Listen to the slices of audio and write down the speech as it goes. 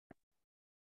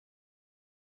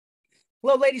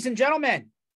Hello, ladies and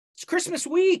gentlemen. It's Christmas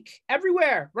week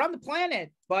everywhere around the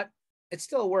planet, but it's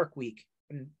still a work week.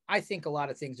 And I think a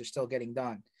lot of things are still getting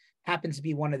done. Happens to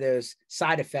be one of those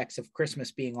side effects of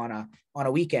Christmas being on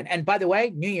a weekend. And by the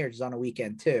way, New Year's is on a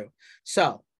weekend too.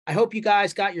 So I hope you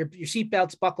guys got your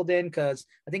seatbelts buckled in, because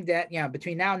I think that,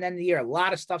 between now and the end of the year, a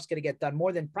lot of stuff's going to get done,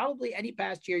 more than probably any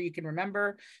past year you can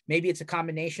remember. Maybe it's a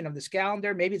combination of this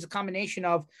calendar. Maybe it's a combination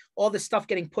of all this stuff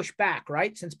getting pushed back,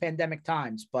 right, since pandemic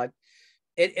times. But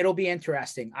it'll be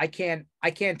interesting. I can't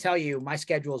tell you, my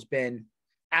schedule's been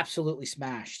absolutely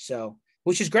smashed. So,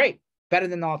 which is great, better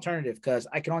than the alternative, because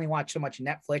I can only watch so much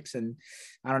Netflix and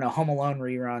I don't know, Home Alone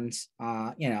reruns,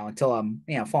 until I'm,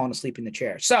 falling asleep in the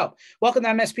chair. So welcome to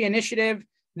MSP Initiative.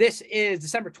 This is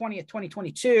December 20th,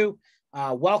 2022.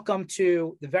 Welcome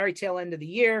to the very tail end of the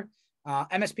year.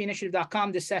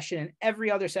 MSPinitiative.com. This session and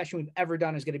every other session we've ever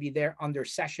done is going to be there under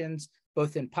sessions,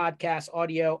 both in podcast,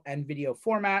 audio, and video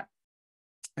format.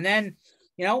 And then,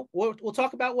 we'll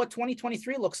talk about what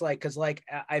 2023 looks like, because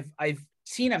I've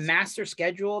seen a master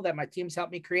schedule that my team's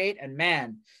helped me create. And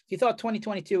man, if you thought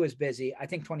 2022 was busy, I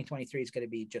think 2023 is going to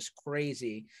be just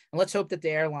crazy. And let's hope that the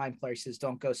airline prices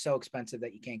don't go so expensive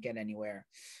that you can't get anywhere.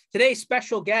 Today's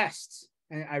special guest,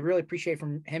 and I really appreciate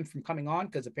him coming on,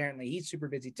 because apparently he's super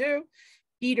busy too.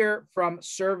 Peter from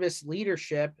Service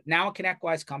Leadership, now a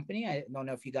ConnectWise company. I don't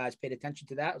know if you guys paid attention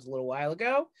to that. It was a little while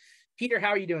ago. Peter, how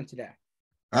are you doing today?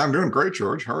 I'm doing great,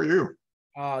 George. How are you?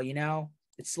 Oh,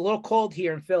 it's a little cold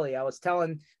here in Philly. I was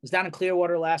down in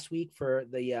Clearwater last week for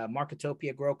the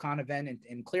Marketopia GrowCon event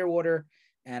in Clearwater.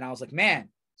 And I was like, man,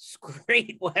 it's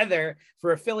great weather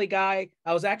for a Philly guy.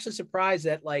 I was actually surprised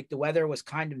that the weather was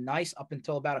kind of nice up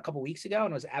until about a couple of weeks ago,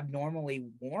 and it was abnormally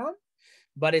warm,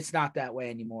 but it's not that way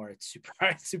anymore. It's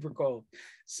super cold.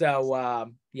 So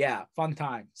yeah, fun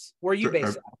times. Where are you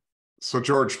based at? So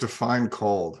George, define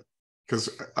cold.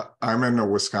 Because I'm in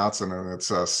Wisconsin and it's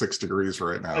 6 degrees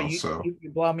right now. You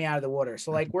blow me out of the water.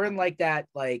 So we're in that,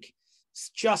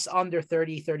 just under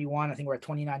 30, 31. I think we're at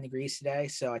 29 degrees today.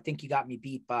 So I think you got me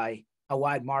beat by a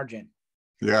wide margin.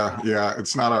 Yeah.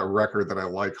 It's not a record that I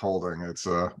like holding. It's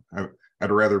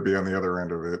I'd rather be on the other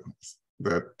end of it.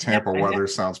 The Tampa weather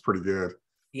sounds pretty good.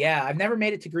 Yeah. I've never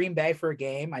made it to Green Bay for a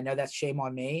game. I know that's shame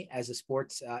on me as a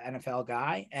sports NFL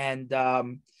guy.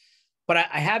 And, but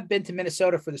I have been to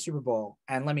Minnesota for the Super Bowl.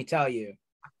 And let me tell you,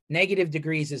 negative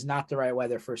degrees is not the right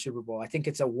weather for a Super Bowl. I think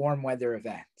it's a warm weather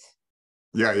event.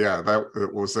 Yeah.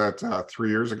 That was 3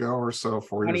 years ago or so,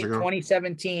 4 years ago?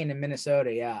 2017 in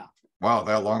Minnesota. Yeah. Wow.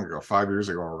 That long ago, 5 years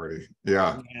ago already.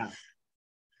 Yeah.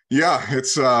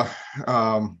 It's, I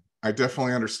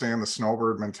definitely understand the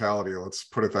snowbird mentality. Let's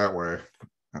put it that way.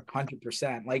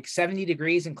 100%. 70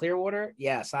 degrees in Clearwater.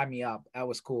 Yeah. Sign me up. That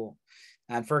was cool.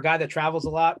 And for a guy that travels a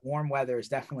lot, warm weather is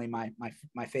definitely my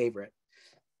favorite.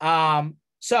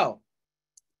 So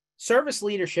service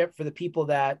leadership, for the people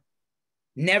that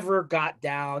never got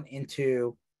down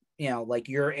into,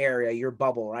 your area, your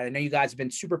bubble, right? I know you guys have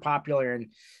been super popular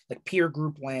in peer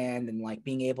group land and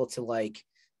being able to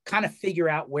kind of figure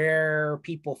out where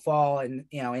people fall and,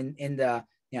 in the,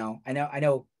 I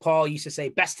know Paul used to say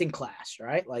best in class,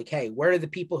 right? Hey, where do the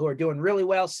people who are doing really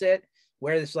well sit?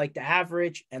 Where is the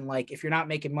average, and if you're not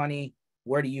making money,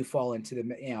 where do you fall into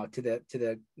the to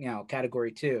the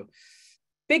category 2?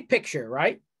 Big picture,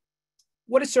 right?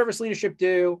 What does service leadership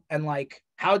do, and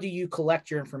how do you collect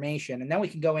your information? And then we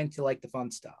can go into the fun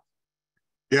stuff.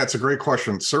 Yeah, it's a great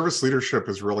question. Service leadership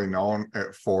is really known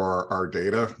for our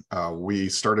data. We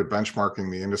started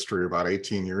benchmarking the industry about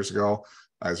 18 years ago.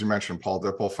 As you mentioned, Paul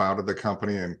Dipple founded the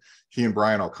company, and he and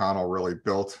Brian O'Connell really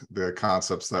built the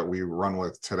concepts that we run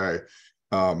with today.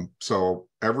 So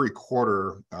every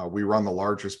quarter, we run the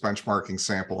largest benchmarking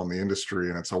sample in the industry,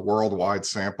 and it's a worldwide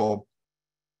sample.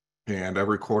 And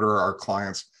every quarter, our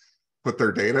clients put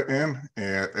their data in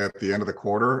at the end of the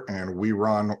quarter, and we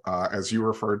run, as you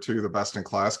referred to, the best in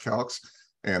class calcs.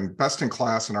 And best in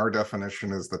class, in our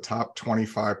definition, is the top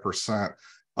 25%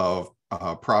 of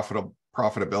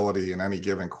profitability in any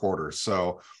given quarter.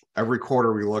 So every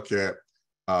quarter, we look at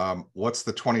what's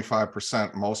the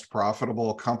 25% most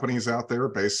profitable companies out there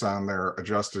based on their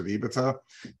adjusted EBITDA.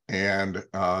 And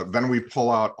then we pull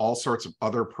out all sorts of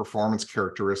other performance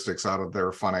characteristics out of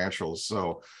their financials.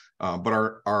 So, but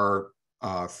our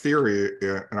theory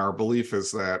and our belief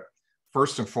is that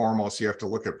first and foremost, you have to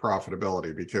look at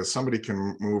profitability, because somebody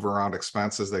can move around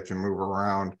expenses, they can move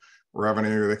around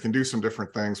revenue, they can do some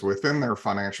different things within their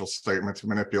financial statement to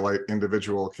manipulate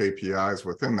individual KPIs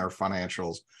within their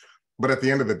financials. But at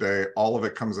the end of the day, all of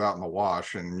it comes out in the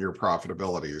wash in your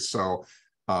profitability. So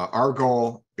our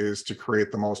goal is to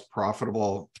create the most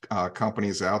profitable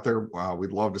companies out there.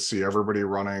 We'd love to see everybody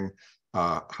running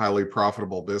highly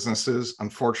profitable businesses.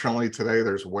 Unfortunately, today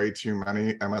there's way too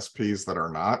many MSPs that are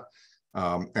not.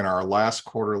 In our last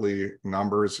quarterly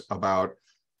numbers about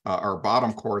our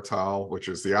bottom quartile, which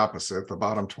is the opposite, the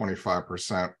bottom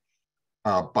 25%,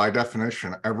 by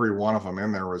definition, every one of them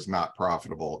in there was not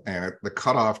profitable. And the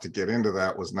cutoff to get into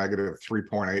that was negative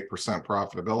 3.8%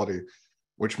 profitability,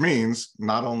 which means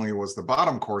not only was the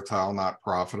bottom quartile not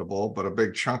profitable, but a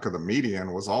big chunk of the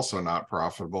median was also not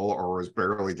profitable or was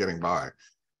barely getting by.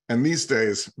 And these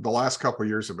days, the last couple of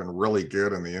years have been really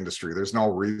good in the industry. There's no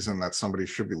reason that somebody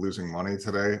should be losing money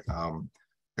today.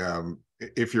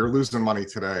 If you're losing money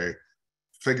today,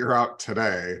 figure out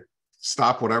today,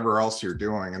 stop whatever else you're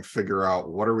doing and figure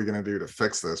out what are we going to do to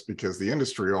fix this, because the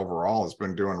industry overall has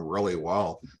been doing really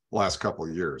well the last couple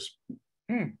of years.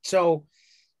 So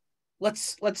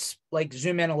let's like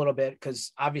zoom in a little bit,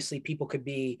 because obviously people could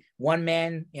be one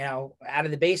man, out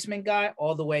of the basement guy,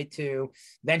 all the way to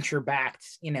venture backed,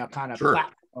 kind of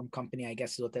platform company, I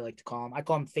guess is what they like to call them. I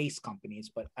call them face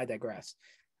companies, but I digress.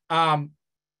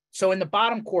 So in the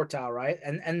bottom quartile, right?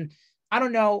 And I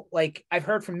don't know, like I've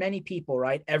heard from many people,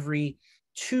 right? Every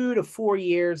 2 to 4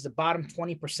 years, the bottom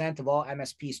 20% of all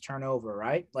MSPs turn over,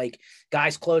 right? Like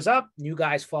guys close up, new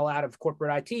guys fall out of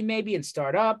corporate IT maybe and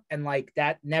start up, and like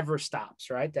that never stops,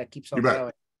 right? That keeps on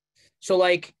going. So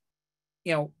like,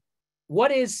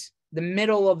 what is the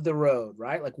middle of the road,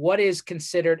 right? Like what is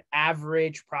considered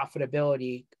average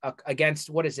profitability against,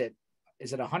 what is it?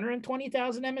 Is it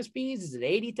 120,000 MSPs? Is it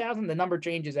 80,000? The number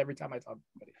changes every time I talk to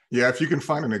somebody. Yeah, if you can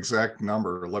find an exact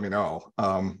number, let me know.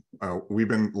 We've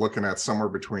been looking at somewhere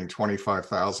between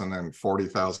 25,000 and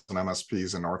 40,000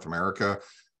 MSPs in North America,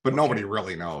 but nobody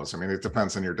really knows. I mean, it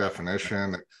depends on your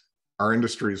definition. Our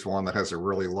industry is one that has a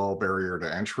really low barrier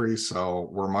to entry. So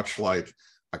we're much like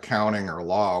accounting or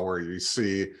law, where you're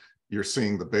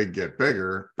seeing the big get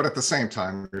bigger, but at the same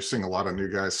time, you're seeing a lot of new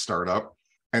guys start up.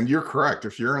 And you're correct.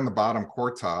 If you're in the bottom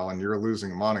quartile and you're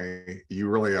losing money, you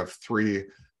really have three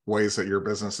ways that your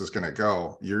business is going to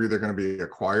go. You're either going to be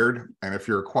acquired, and if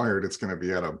you're acquired, it's going to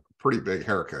be at a pretty big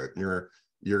haircut. You're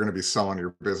going to be selling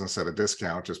your business at a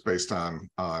discount just based on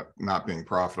not being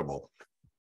profitable.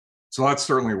 So that's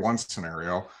certainly one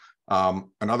scenario.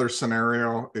 Another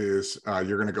scenario is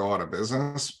you're going to go out of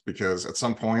business, because at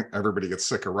some point everybody gets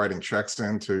sick of writing checks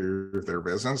into their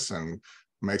business and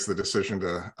makes the decision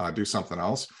to do something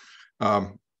else.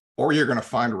 Or you're going to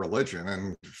find religion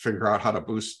and figure out how to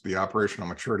boost the operational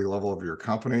maturity level of your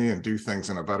company and do things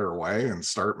in a better way and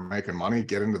start making money,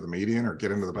 get into the median or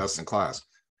get into the best in class.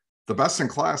 The best in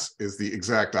class is the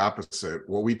exact opposite.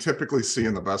 What we typically see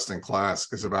in the best in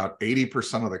class is about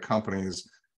 80% of the companies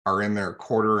are in there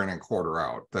quarter in and quarter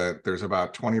out, that there's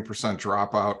about 20%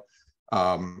 dropout.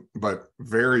 But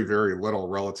very, very little,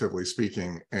 relatively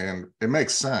speaking. And it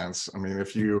makes sense. I mean,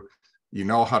 if you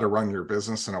know how to run your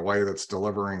business in a way that's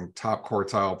delivering top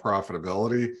quartile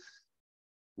profitability,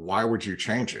 why would you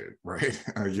change it, right?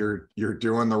 You're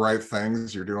doing the right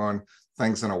things. You're doing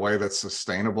things in a way that's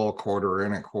sustainable quarter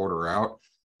in and quarter out.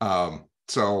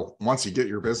 So once you get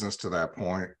your business to that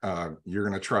point, you're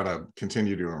going to try to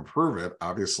continue to improve it,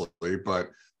 obviously, but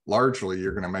largely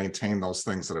you're going to maintain those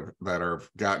things that have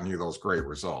gotten you those great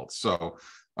results. So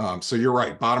you're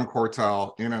right. Bottom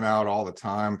quartile, in and out all the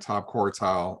time. Top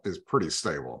quartile is pretty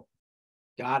stable.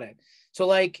 Got it. So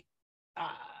like,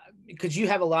 because you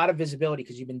have a lot of visibility,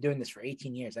 because you've been doing this for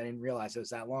 18 years. I didn't realize it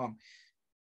was that long.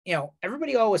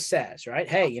 Everybody always says, right?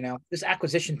 Hey, this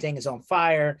acquisition thing is on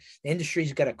fire. The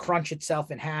industry's got to crunch itself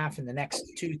in half in the next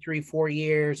 2, 3, 4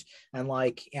 years. And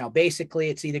like, basically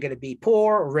it's either going to be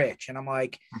poor or rich. And I'm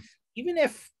like, even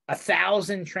if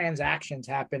 1,000 transactions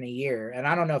happen a year, and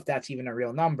I don't know if that's even a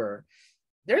real number,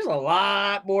 there's a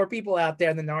lot more people out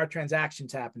there than there are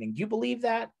transactions happening. Do you believe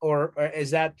that? Or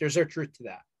is there truth to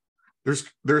that?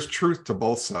 There's truth to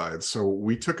both sides. So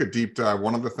we took a deep dive.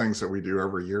 One of the things that we do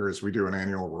every year is we do an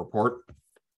annual report,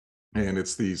 and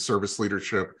it's the Service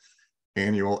Leadership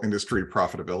Annual Industry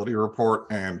Profitability Report.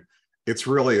 And it's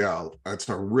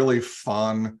a really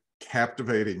fun,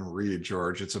 captivating read,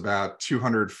 George. It's about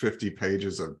 250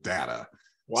 pages of data.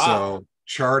 Wow. So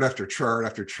chart after chart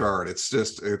after chart. It's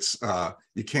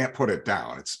you can't put it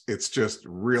down. It's just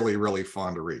really, really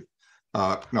fun to read.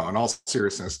 No, in all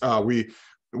seriousness,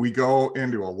 we go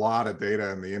into a lot of data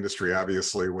in the industry,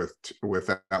 obviously, with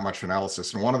that much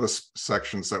analysis. And one of the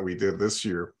sections that we did this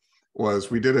year was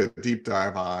we did a deep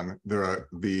dive on the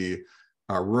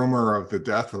rumor of the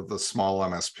death of the small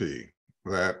MSP,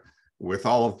 that with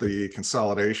all of the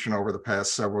consolidation over the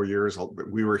past several years,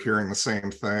 we were hearing the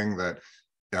same thing, that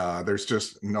There's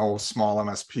just no small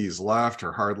MSPs left,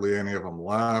 or hardly any of them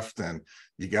left. And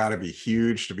you got to be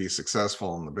huge to be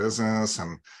successful in the business.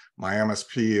 And my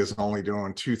MSP is only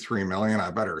doing 2-3 million.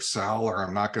 I better sell, or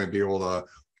I'm not going to be able to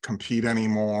compete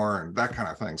anymore, and that kind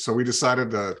of thing. So we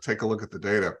decided to take a look at the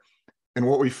data. And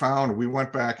what we found, we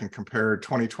went back and compared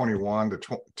 2021 to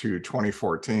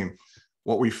 2014.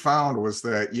 What we found was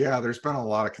that, yeah, there's been a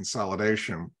lot of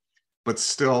consolidation, but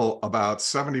still about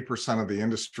 70% of the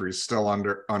industry is still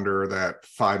under that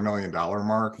 $5 million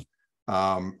mark.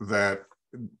 That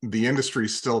the industry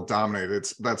is still dominated.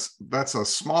 That's a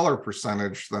smaller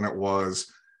percentage than it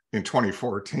was in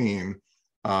 2014.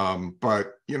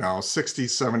 But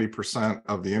 60-70%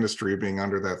 of the industry being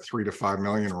under that 3 to 5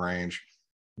 million range,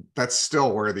 that's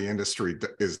still where the industry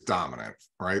is dominant,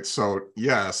 right? So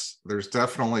yes, there's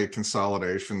definitely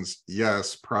consolidations.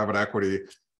 Yes, private equity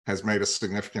has made a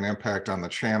significant impact on the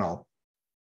channel,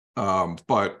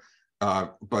 but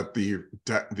the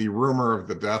rumor of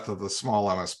the death of the small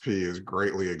MSP is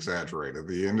greatly exaggerated.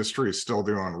 The industry is still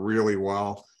doing really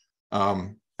well,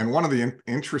 and one of the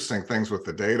interesting things with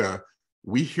the data,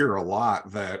 we hear a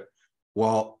lot that,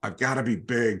 well, I've got to be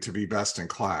big to be best in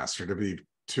class, or to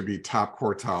be top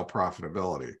quartile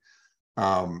profitability.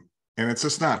 And it's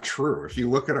just not true. If you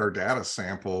look at our data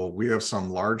sample, we have some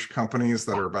large companies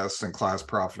that are best in class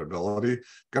profitability,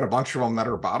 got a bunch of them that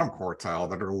are bottom quartile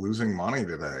that are losing money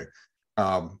today.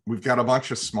 We've got a bunch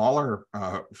of smaller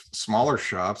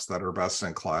shops that are best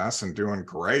in class and doing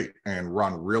great and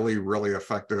run really, really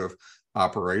effective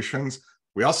operations.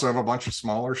 We also have a bunch of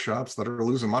smaller shops that are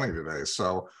losing money today.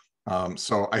 So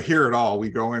I hear it all. We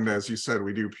go into, as you said,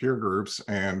 we do peer groups,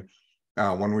 and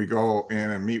when we go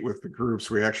in and meet with the groups,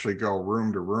 we actually go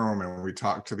room to room and we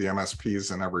talk to the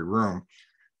MSPs in every room.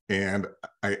 And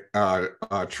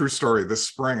true story, this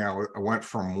spring I went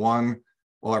from one,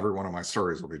 well, every one of my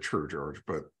stories will be true, George,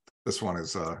 but this one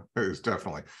is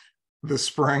definitely. This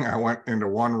spring I went into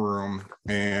one room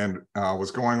and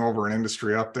was going over an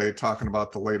industry update, talking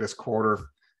about the latest quarter.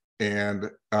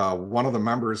 And one of the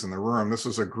members in the room, this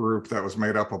was a group that was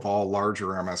made up of all larger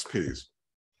MSPs.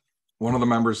 One of the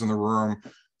members in the room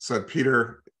said,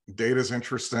 Peter, data's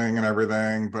interesting and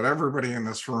everything, but everybody in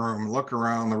this room, look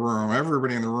around the room,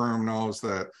 everybody in the room knows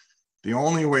that the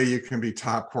only way you can be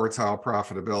top quartile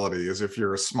profitability is if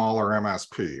you're a smaller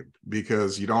MSP,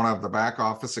 because you don't have the back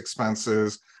office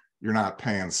expenses, you're not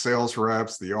paying sales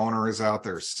reps, the owner is out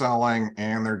there selling,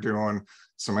 and they're doing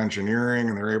some engineering,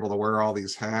 and they're able to wear all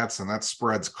these hats, and that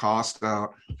spreads cost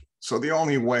out. So the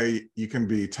only way you can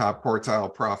be top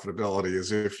quartile profitability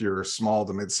is if you're a small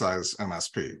to mid-size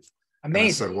MSP. Amazing. And I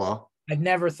said, well, I'd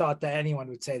never thought that anyone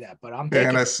would say that, but I'm taking.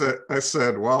 And I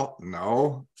said, well,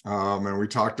 no. And we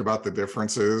talked about the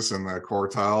differences and the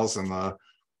quartiles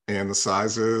and the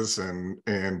sizes,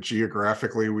 and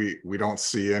geographically, we don't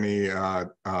see any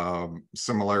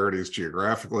similarities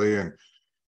geographically. And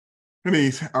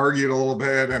he argued a little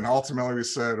bit, and ultimately we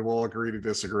said, we'll agree to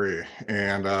disagree.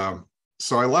 And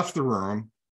so I left the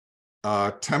room.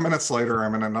 10 minutes later,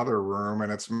 I'm in another room,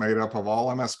 and it's made up of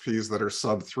all MSPs that are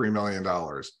sub $3 million.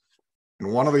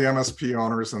 And one of the MSP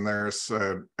owners in there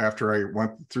said, after I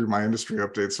went through my industry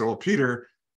update, so, well, Peter,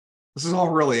 this is all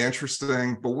really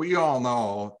interesting, but we all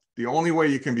know the only way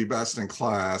you can be best in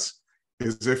class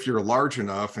is if you're large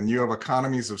enough and you have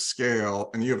economies of scale,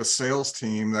 and you have a sales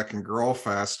team that can grow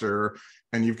faster,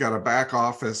 and you've got a back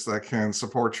office that can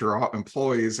support your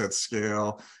employees at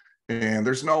scale. And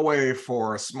there's no way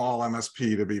for a small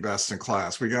MSP to be best in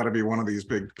class. We got to be one of these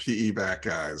big PE back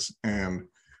guys. And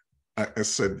I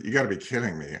said, you got to be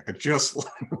kidding me. I just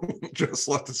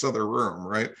left this other room,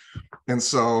 right? And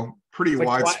so pretty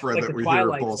widespread that we hear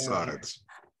both sides.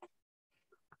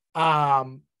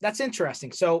 That's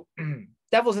interesting. So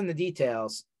devil's in the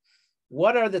details.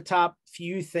 What are the top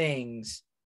few things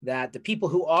that the people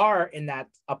who are in that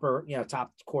upper,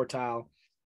 top quartile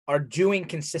are doing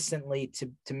consistently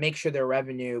to make sure their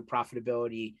revenue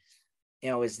profitability,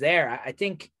 is there? I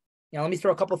think, let me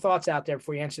throw a couple of thoughts out there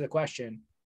before you answer the question.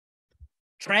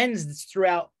 Trends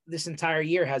throughout this entire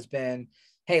year has been,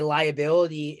 hey,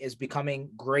 liability is becoming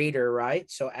greater, right?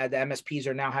 So the MSPs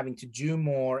are now having to do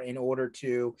more in order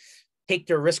to take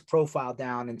their risk profile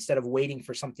down instead of waiting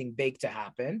for something big to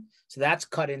happen. So that's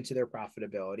cut into their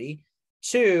profitability.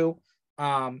 Two,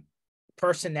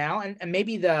 personnel, and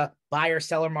maybe the buyer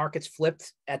seller market's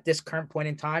flipped at this current point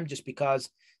in time, just because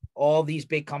all these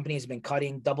big companies have been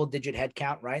cutting double-digit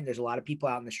headcount, right? And there's a lot of people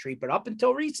out in the street, but up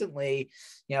until recently,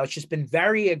 it's just been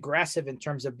very aggressive in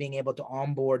terms of being able to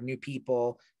onboard new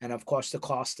people. And of course, the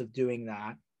cost of doing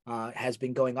that has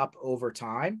been going up over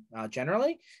time,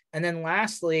 generally. And then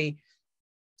lastly,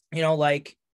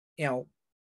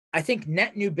 I think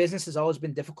net new business has always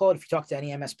been difficult. If you talk to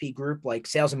any MSP group, like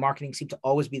sales and marketing seem to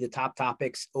always be the top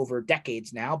topics over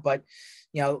decades now. But,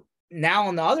 now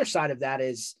on the other side of that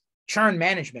is churn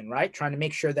management, right? Trying to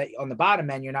make sure that on the bottom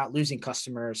end, you're not losing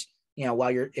customers,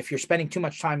 if you're spending too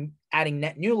much time adding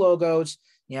net new logos,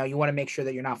 you want to make sure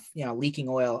that you're not, leaking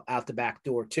oil out the back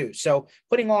door too. So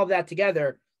putting all of that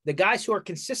together, the guys who are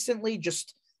consistently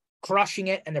just crushing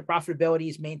it and their profitability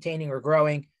is maintaining or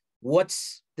growing,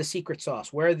 what's the secret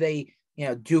sauce? Where are they,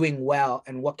 doing well,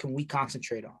 and what can we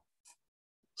concentrate on?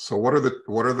 So what are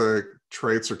the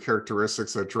traits or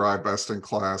characteristics that drive best in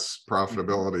class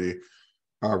profitability?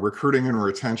 Recruiting and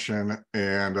retention,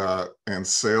 and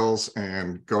sales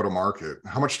and go to market.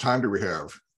 How much time do we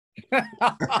have?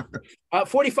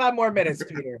 45 more minutes,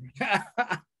 Peter.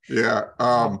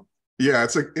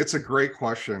 It's a great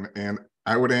question, and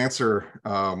I would answer.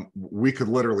 We could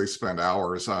literally spend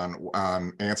hours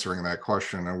on answering that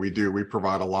question, and we do. We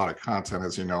provide a lot of content,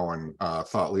 as you know, in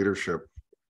thought leadership.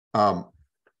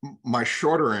 My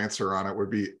shorter answer on it would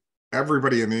be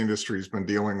everybody in the industry has been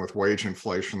dealing with wage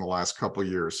inflation the last couple of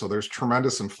years. So there's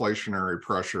tremendous inflationary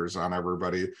pressures on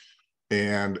everybody.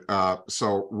 And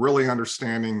so really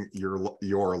understanding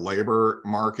your labor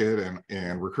market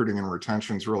and recruiting and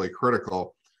retention is really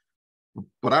critical.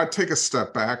 But I'd take a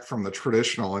step back from the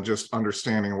traditional and just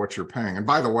understanding what you're paying. And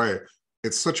by the way,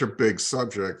 it's such a big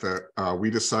subject that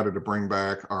we decided to bring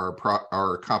back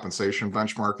our compensation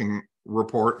benchmarking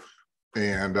report.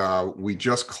 And we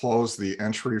just closed the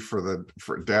entry for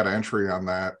data entry on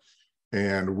that.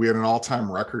 And we had an all-time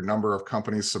record number of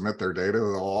companies submit their data.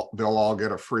 They'll all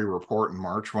get a free report in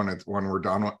March when we're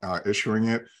done issuing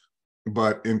it.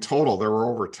 But in total, there were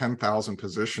over 10,000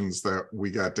 positions that we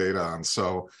got data on.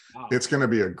 So It's going to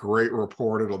be a great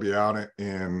report. It'll be out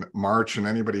in March, and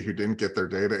anybody who didn't get their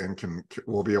data in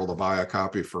will be able to buy a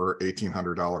copy for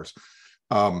 $1,800.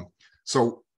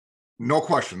 So no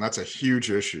question, that's a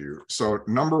huge issue. So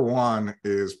number one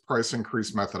is price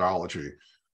increase methodology.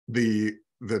 The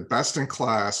best in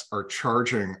class are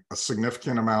charging a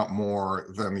significant amount more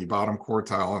than the bottom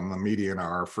quartile and the median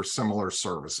are for similar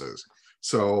services.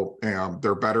 So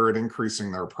they're better at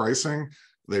increasing their pricing.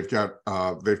 They've got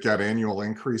annual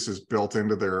increases built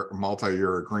into their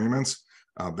multi-year agreements.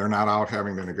 They're not out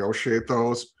having to negotiate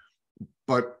those.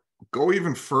 But go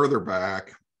even further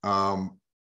back.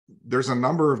 There's a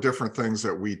number of different things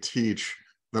that we teach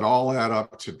that all add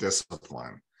up to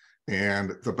discipline.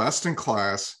 And the best in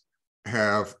class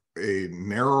have a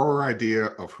narrower idea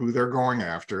of who they're going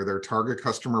after. Their target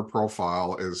customer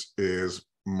profile is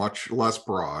much less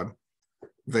broad.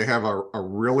 They have a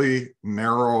really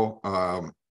narrow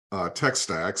tech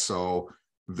stack. So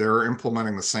they're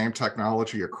implementing the same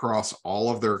technology across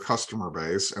all of their customer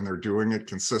base, and they're doing it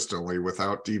consistently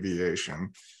without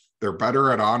deviation. They're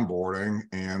better at onboarding,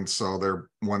 and so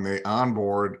when they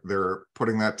onboard, they're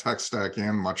putting that tech stack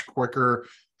in much quicker.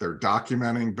 They're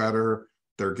documenting better.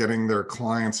 They're getting their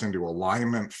clients into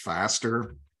alignment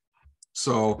faster.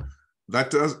 So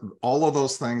all of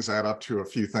those things add up to a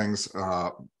few things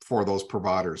for those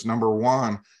providers. Number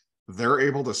one, they're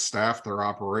able to staff their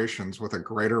operations with a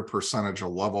greater percentage of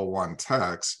level one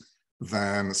techs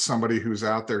than somebody who's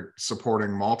out there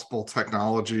supporting multiple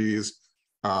technologies.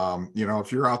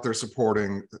 If you're out there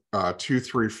supporting 2,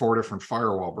 3, 4 different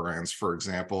firewall brands, for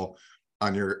example,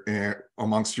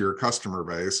 amongst your customer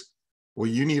base, well,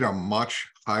 you need a much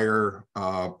higher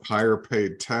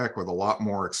paid tech with a lot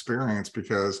more experience,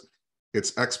 because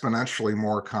it's exponentially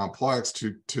more complex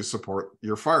to support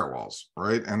your firewalls,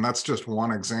 right? And that's just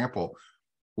one example.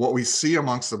 What we see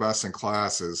amongst the best in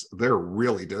class is they're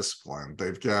really disciplined.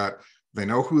 They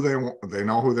know who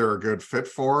they're a good fit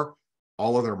for.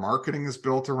 All of their marketing is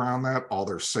built around that. All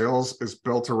their sales is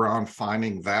built around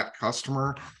finding that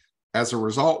customer. As a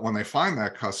result, when they find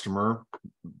that customer,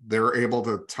 they're able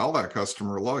to tell that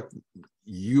customer, look,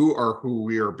 you are who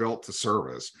we are built to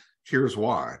service. Here's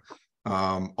why.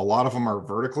 A lot of them are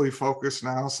vertically focused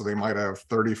now. So they might have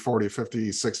 30, 40, 50,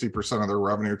 60% of their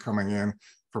revenue coming in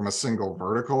from a single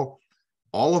vertical.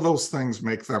 All of those things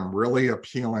make them really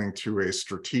appealing to a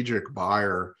strategic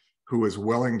buyer who is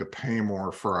willing to pay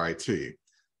more for IT.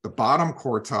 The bottom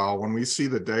quartile, when we see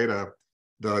the data,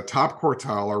 the top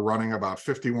quartile are running about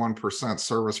 51%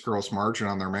 service gross margin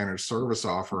on their managed service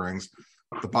offerings.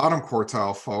 The bottom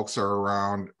quartile folks are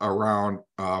around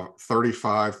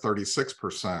 35,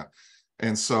 36%.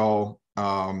 And so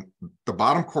the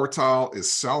bottom quartile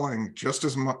is selling just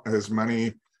as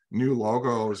many new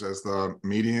logos as the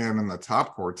median and the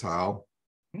top quartile,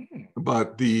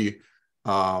 but the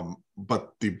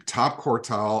top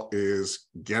quartile is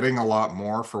getting a lot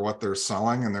more for what they're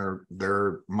selling, and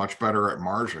they're much better at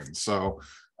margin. So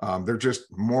They're just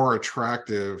more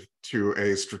attractive to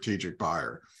a strategic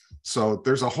buyer. So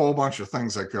there's a whole bunch of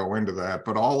things that go into that,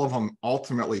 but all of them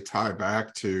ultimately tie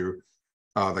back to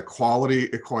the quality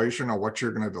equation of what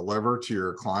you're going to deliver to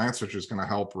your clients, which is going to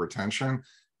help retention.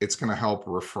 It's going to help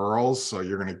referrals. So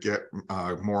you're going to get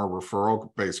more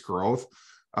referral-based growth.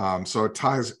 So it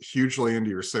ties hugely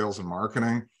into your sales and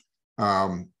marketing.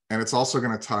 And it's also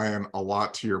going to tie in a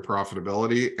lot to your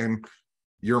profitability. And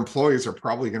your employees are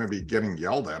probably going to be getting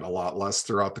yelled at a lot less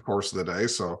throughout the course of the day.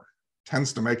 So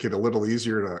tends to make it a little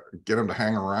easier to get them to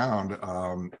hang around.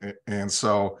 And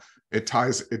so it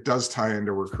does tie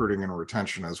into recruiting and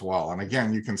retention as well. And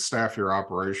again, you can staff your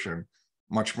operation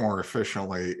much more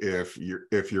efficiently if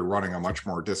you're running a much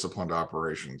more disciplined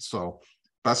operation. So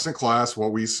best in class,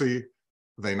 what we see,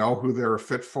 they know who they're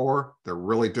fit for. They're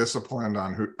really disciplined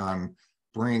on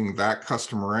bringing that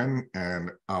customer in and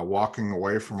walking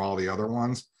away from all the other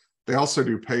ones. They also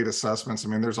do paid assessments. I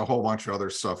mean, there's a whole bunch of other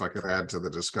stuff I could add to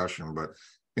the discussion, but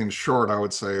in short, I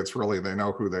would say it's really, they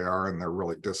know who they are and they're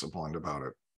really disciplined about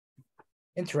it.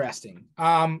 Interesting.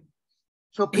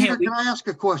 So Peter, can I ask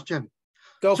a question?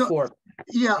 Go for it.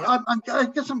 Yeah, yep. I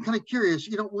guess I'm kind of curious.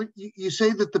 You know, when you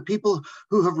say that the people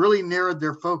who have really narrowed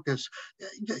their focus,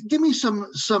 give me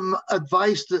some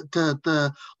advice to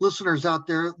the listeners out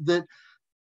there that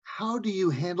how do you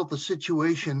handle the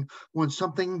situation when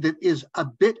something that is a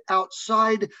bit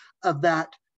outside of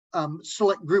that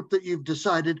select group that you've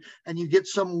decided, and you get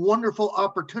some wonderful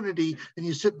opportunity and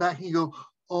you sit back and you go,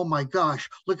 oh my gosh,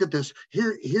 look at this.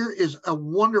 Here is a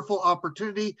wonderful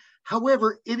opportunity.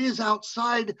 However, it is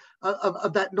outside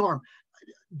of that norm.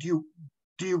 Do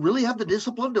you really have the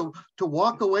discipline to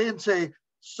walk away and say,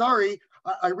 sorry,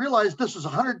 I realize this is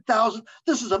 $100,000,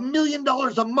 this is $1 million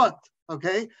a month,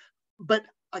 okay? But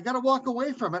I got to walk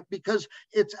away from it because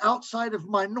it's outside of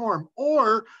my norm.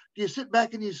 Or do you sit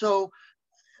back and you say,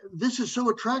 this is so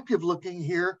attractive looking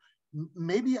here,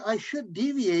 maybe I should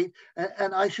deviate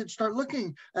and I should start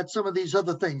looking at some of these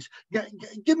other things.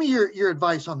 Give me your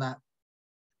advice on that.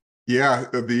 Yeah,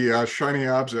 the shiny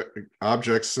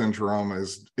object syndrome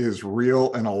is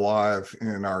real and alive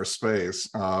in our space.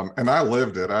 And I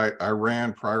lived it. I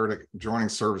ran, prior to joining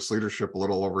service leadership a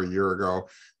little over a year ago,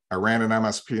 I ran an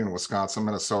MSP in Wisconsin,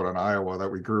 Minnesota, and Iowa that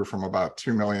we grew from about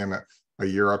 2 million a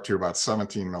year up to about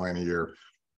 17 million a year.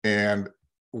 And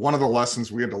one of the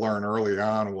lessons we had to learn early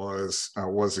on was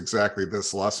exactly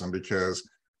this lesson, because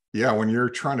yeah, when you're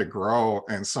trying to grow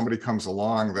and somebody comes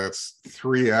along that's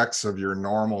 3x of your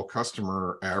normal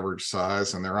customer average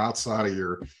size and they're outside of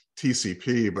your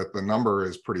TCP, but the number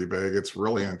is pretty big, it's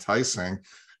really enticing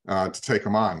to take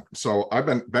them on. So I've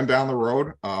been down the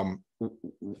road.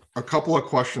 A couple of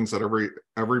questions that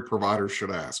every provider should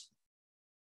ask.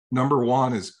 Number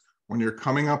one is, when you're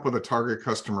coming up with a target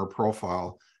customer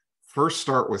profile, first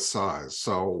start with size.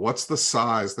 So what's the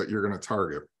size that you're going to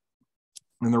target?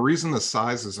 And the reason the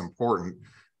size is important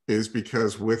is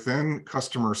because within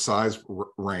customer size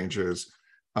ranges,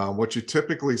 what you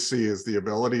typically see is the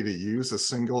ability to use a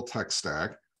single tech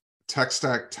stack. Tech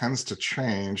stack tends to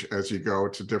change as you go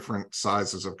to different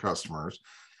sizes of customers.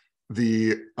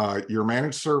 Your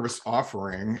managed service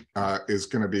offering is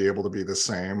going to be able to be the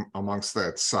same amongst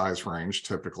that size range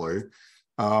typically.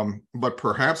 But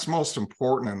perhaps most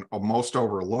important and most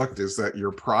overlooked is that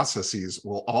your processes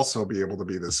will also be able to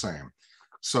be the same.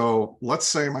 So let's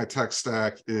say my tech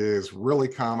stack is really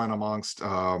common amongst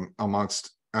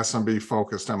SMB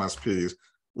focused MSPs.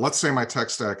 Let's say my tech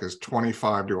stack is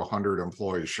 25 to 100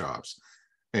 employee shops.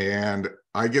 And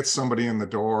I get somebody in the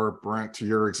door, Brent, to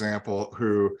your example,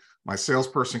 who my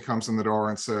salesperson comes in the door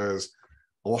and says,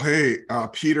 well, hey,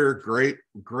 Peter,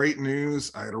 great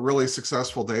news. I had a really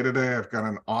successful day today. I've got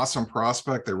an awesome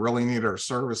prospect. They really need our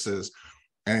services.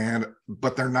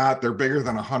 But they're bigger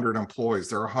than 100 employees.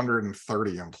 They're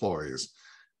 130 employees.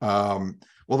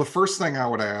 Well, the first thing I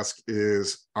would ask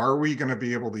is, are we going to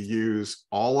be able to use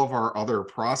all of our other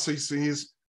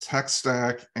processes, tech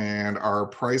stack, and our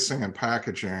pricing and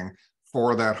packaging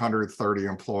for that 130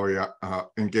 employee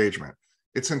engagement?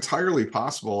 It's entirely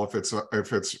possible,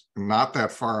 if it's not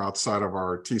that far outside of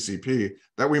our TCP,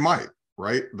 that we might,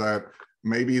 right? That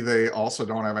maybe they also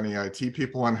don't have any IT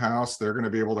people in-house. They're going to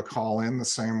be able to call in the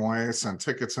same way, send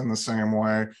tickets in the same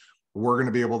way. We're going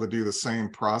to be able to do the same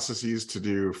processes to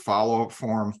do follow-up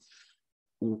form.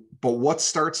 But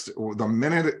the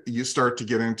minute you start to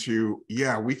get into,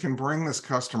 yeah, we can bring this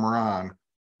customer on,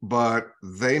 but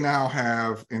they now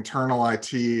have internal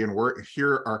IT, and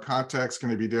our contact's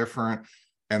going to be different.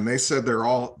 And they said they're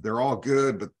all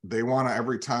good, but they want to,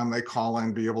 every time they call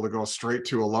in, be able to go straight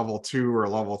to a level 2 or a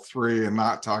level 3 and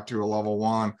not talk to a level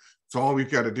 1 So all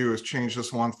we've got to do is change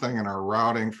this one thing in our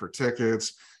routing for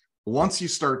tickets. Once you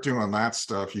start doing that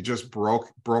stuff, you just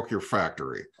broke your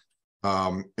factory.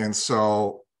 And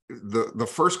so the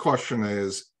first question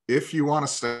is, if you want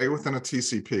to stay within a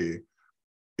TCP,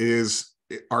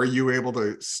 are you able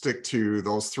to stick to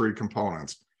those three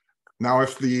components? Now,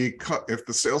 if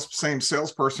the same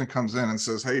salesperson comes in and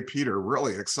says, "Hey, Peter,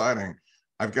 really exciting.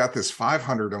 I've got this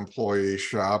 500 employee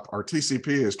shop. Our TCP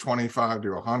is 25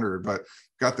 to 100, but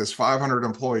got this 500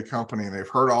 employee company, and they've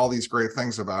heard all these great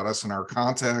things about us. And our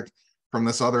contact from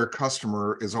this other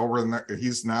customer is over in there.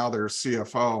 He's now their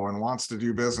CFO and wants to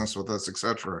do business with us,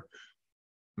 etc."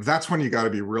 That's when you got to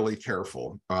be really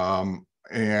careful.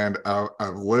 And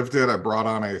I've lived it. I brought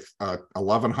on a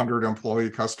 1,100 employee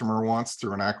customer once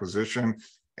through an acquisition,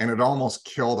 and it almost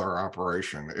killed our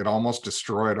operation. It almost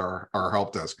destroyed our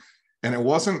help desk. And it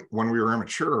wasn't when we were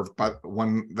immature, but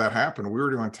when that happened, we were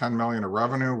doing 10 million of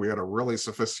revenue. We had a really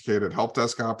sophisticated help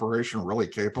desk operation, really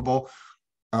capable.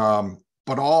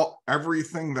 But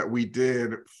everything that we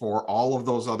did for all of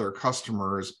those other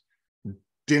customers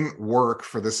didn't work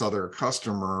for this other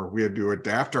customer. We had to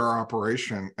adapt our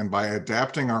operation, and by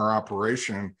adapting our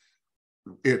operation,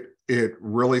 it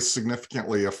really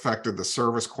significantly affected the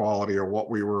service quality of what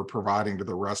we were providing to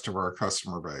the rest of our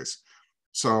customer base.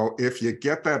 So if you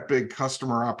get that big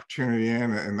customer opportunity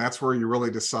in, and that's where you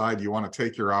really decide you want to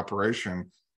take your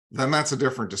operation, then that's a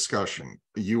different discussion.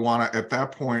 You want to, at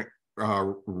that point,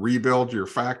 rebuild your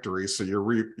factory. So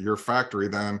your factory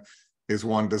then is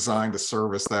one designed to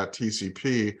service that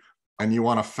TCP, and you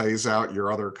want to phase out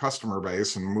your other customer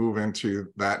base and move into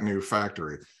that new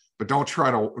factory. But don't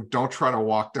try to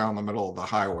walk down the middle of the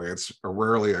highway. It's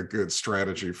rarely a good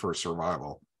strategy for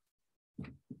survival.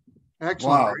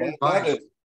 Excellent. Wow,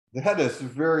 that is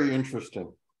very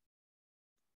interesting.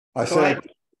 I said,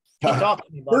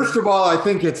 first of all, I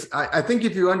think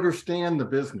if you understand the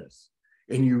business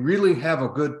and you really have a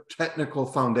good technical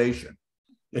foundation,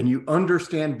 and you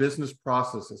understand business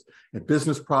processes and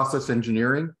business process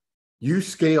engineering, you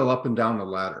scale up and down the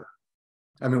ladder.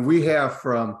 I mean, we have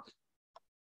from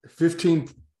 15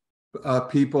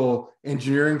 people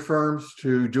engineering firms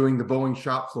to doing the Boeing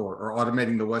shop floor or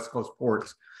automating the West Coast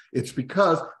ports. It's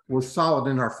because we're solid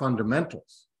in our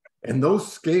fundamentals, and those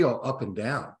scale up and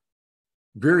down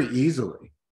very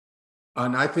easily.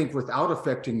 And I think without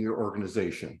affecting your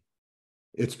organization,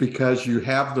 it's because you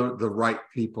have the right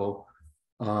people,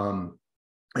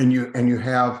 and you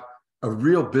have a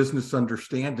real business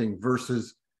understanding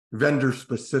versus vendor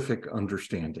specific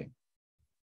understanding.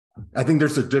 I think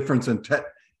there's a difference in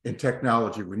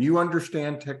technology. When you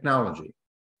understand technology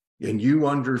and you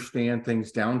understand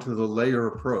things down to the layer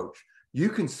approach, you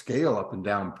can scale up and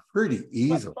down pretty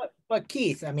easily. But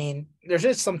Keith, I mean, there's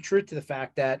just some truth to the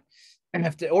fact that, and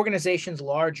if the organization's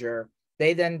larger,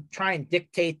 they then try and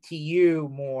dictate to you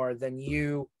more than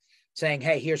you saying,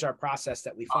 "Hey, here's our process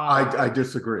that we follow." I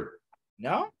disagree.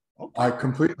 No? Okay. I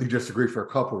completely disagree for a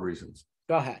couple of reasons.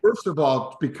 Go ahead. First of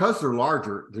all, because they're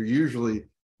larger, they're usually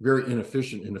very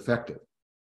inefficient and ineffective.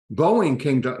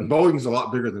 Boeing's a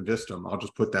lot bigger than Vistum. I'll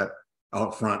just put that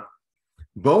out front.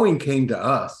 Boeing came to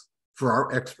us for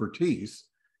our expertise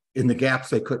in the gaps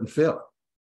they couldn't fill.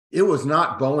 It was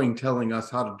not Boeing telling us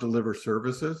how to deliver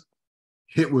services.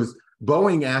 It was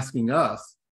Boeing asking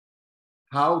us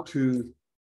how to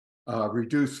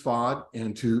reduce FOD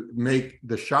and to make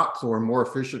the shop floor more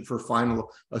efficient for final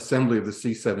assembly of the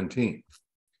C-17.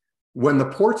 When the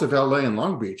ports of LA and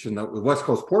Long Beach and the West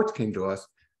Coast ports came to us,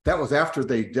 that was after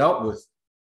they dealt with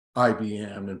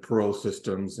IBM and Perot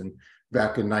Systems, and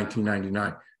back in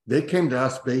 1999. They came to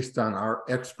us based on our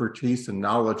expertise and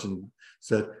knowledge and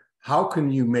said, how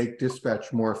can you make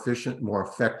dispatch more efficient, more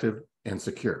effective, and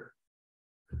secure?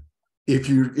 If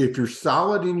you're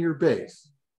solid in your base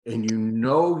and you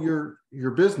know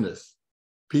your business,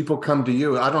 people come to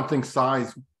you. I don't think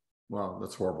size, well,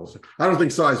 that's horrible. I don't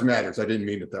think size matters. I didn't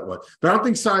mean it that way. But I don't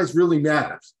think size really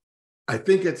matters. I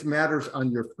think it matters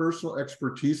on your personal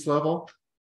expertise level.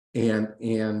 And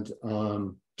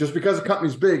just because a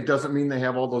company's big doesn't mean they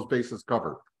have all those bases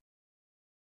covered.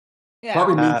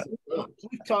 Yeah,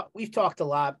 we've talked a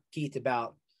lot, Keith,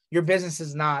 about your business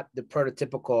is not the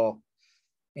prototypical,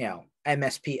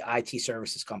 MSP IT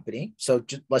services company. So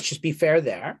let's just be fair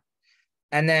there.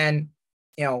 And then,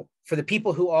 for the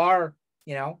people who are,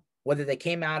 whether they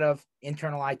came out of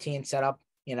internal IT and set up,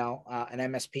 an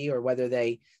MSP, or whether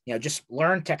they, just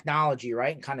learned technology,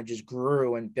 right, and kind of just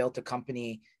grew and built a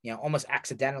company, almost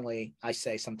accidentally, I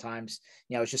say sometimes,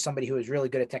 it's just somebody who is really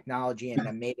good at technology and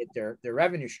then made it their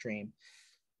revenue stream.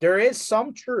 There is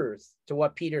some truth to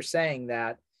what Peter's saying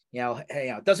that,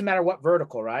 it doesn't matter what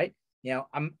vertical, right?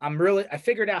 I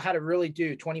figured out how to really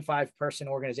do 25-person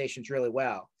organizations really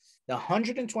well. The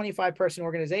 125-person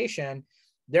organization,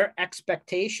 their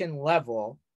expectation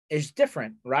level is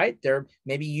different, right? They're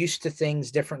maybe used to things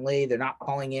differently. They're not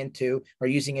calling into or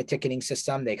using a ticketing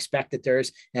system. They expect that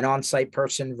there's an on-site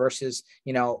person versus,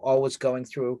 always going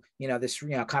through, this,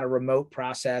 kind of remote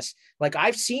process. Like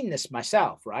I've seen this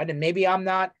myself, right? And maybe I'm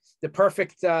not the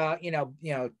perfect,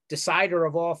 decider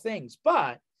of all things,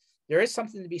 but there is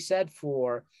something to be said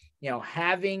for,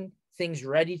 having things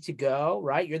ready to go,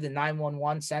 right? You're the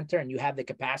 911 center and you have the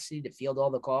capacity to field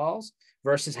all the calls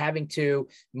versus having to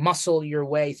muscle your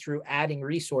way through adding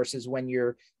resources when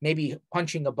you're maybe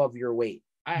punching above your weight.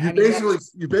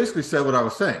 You basically said what I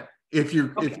was saying. If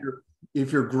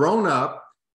you're grown up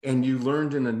and you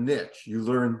learned in a niche,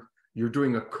 you're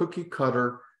doing a cookie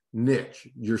cutter niche.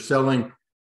 You're selling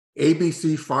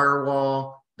ABC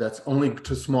firewall that's only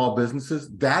to small businesses.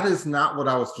 That is not what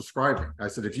I was describing. I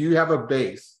said, if you have a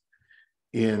base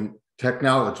in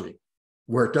technology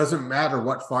where it doesn't matter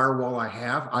what firewall I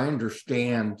have, I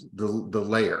understand the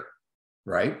layer,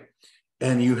 right?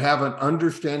 And you have an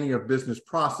understanding of business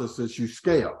processes, you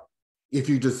scale. If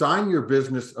you design your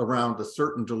business around a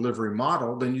certain delivery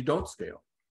model, then you don't scale.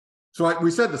 So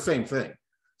we said the same thing.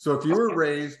 So if you were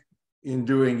raised in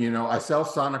doing, I sell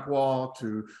Sonic Wall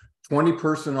to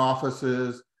 20-person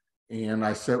offices, and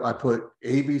I put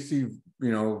ABC,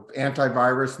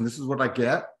 antivirus, and this is what I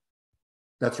get.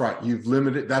 That's right.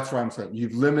 That's what I'm saying.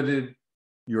 You've limited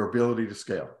your ability to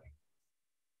scale.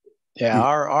 Yeah,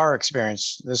 our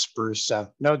experience, this Bruce,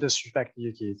 no disrespect to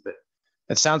you, Keith, but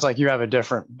it sounds like you have a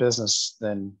different business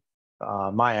than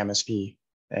my MSP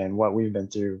and what we've been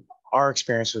through. Our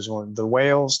experience was when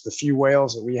the few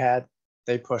whales that we had,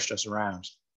 they pushed us around.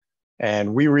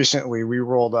 And we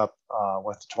rolled up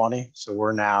with the 20. So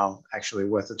we're now actually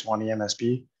with the 20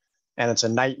 MSP. And it's a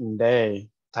night and day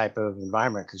type of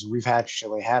environment because we've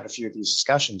actually had a few of these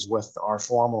discussions with our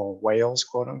formal whales,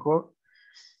 quote unquote.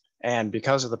 And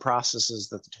because of the processes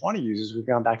that the 20 uses, we've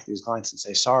gone back to these clients and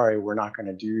say, sorry, we're not going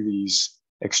to do these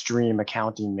extreme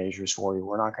accounting measures for you.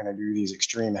 We're not going to do these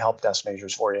extreme help desk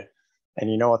measures for you.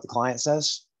 And you know what the client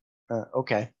says?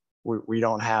 Okay,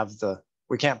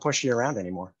 we can't push you around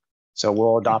anymore. So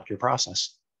we'll adopt your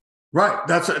process. Right.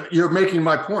 You're making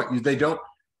my point.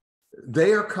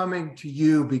 They are coming to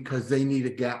you because they need a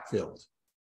gap filled.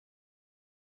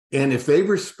 And if they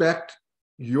respect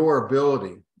your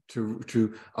ability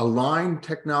to align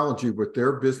technology with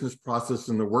their business process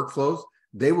and the workflows,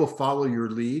 they will follow your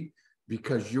lead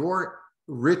because your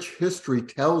rich history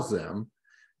tells them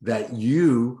that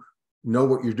you know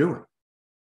what you're doing.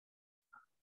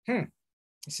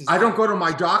 I don't go to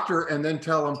my doctor and then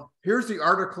tell him, here's the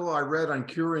article I read on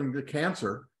curing the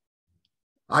cancer.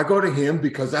 I go to him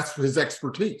because that's his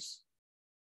expertise.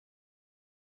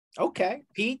 Okay,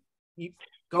 Pete, you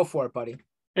go for it, buddy.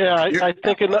 Yeah, I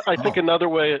think another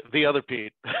way, the other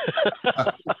Pete,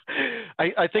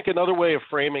 I think another way of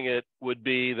framing it would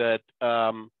be that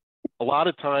a lot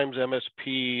of times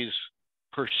MSPs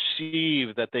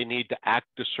perceive that they need to act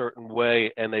a certain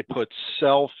way and they put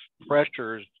self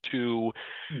pressures to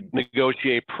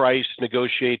negotiate price,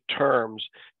 negotiate terms,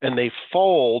 and they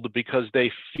fold because they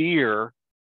fear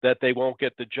that they won't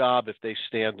get the job if they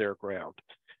stand their ground.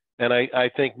 And I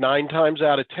think 9 times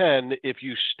out of 10, if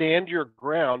you stand your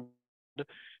ground,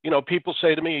 people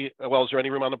say to me, well, is there any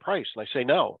room on the price? And I say,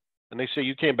 no. And they say,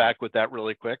 you came back with that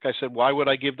really quick. I said, why would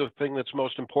I give the thing that's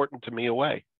most important to me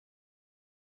away?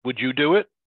 Would you do it?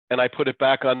 And I put it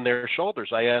back on their shoulders.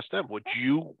 I asked them, would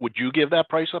you give that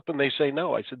price up? And they say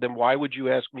no. I said, then why would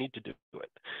you ask me to do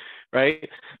it? Right?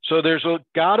 So there's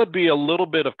got to be a little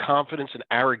bit of confidence and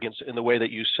arrogance in the way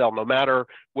that you sell, no matter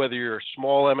whether you're a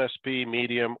small MSP,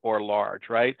 medium, or large,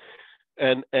 right?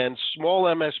 And small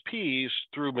MSPs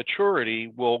through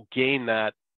maturity will gain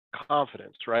that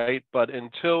confidence, right? But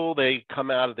until they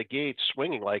come out of the gate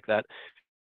swinging like that,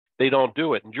 they don't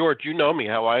do it. And George, you know me,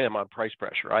 how I am on price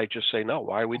pressure. I just say, no,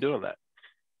 why are we doing that?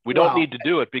 We don't need to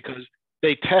do it because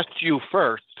they test you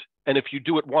first. And if you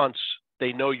do it once,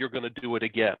 they know you're going to do it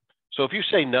again. So if you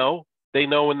say no, they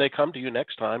know when they come to you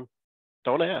next time,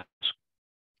 don't ask.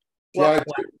 I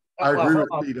agree with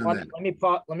Pete on that.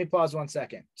 Let me pause 1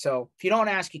 second. So if you don't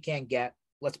ask, you can't get.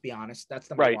 Let's be honest. That's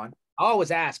number one. I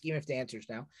always ask, even if the answer is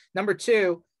no. Number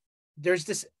two, there's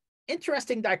this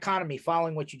interesting dichotomy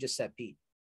following what you just said, Pete.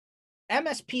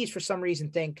 MSPs, for some reason,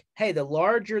 think, hey, the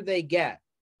larger they get,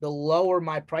 the lower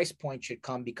my price point should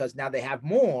come because now they have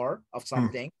more of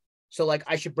something. So like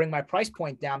I should bring my price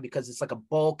point down because it's like a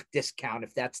bulk discount,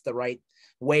 if that's the right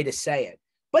way to say it.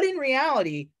 But in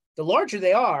reality, the larger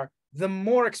they are, the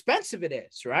more expensive it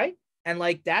is, right? And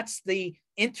like, that's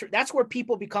that's where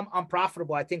people become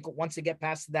unprofitable. I think once they get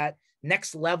past that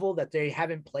next level that they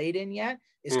haven't played in yet,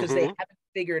 is because they haven't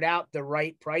figured out the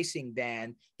right pricing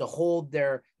band to hold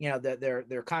their,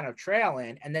 their kind of trail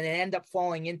in. And then they end up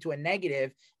falling into a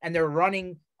negative, and they're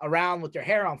running around with their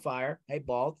hair on fire. Hey,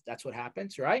 bald, that's what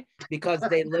happens, right? Because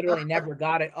they literally never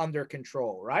got it under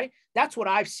control, right? That's what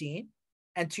I've seen.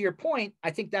 And to your point,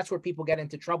 I think that's where people get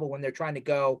into trouble when they're trying to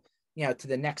go, to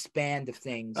the next band of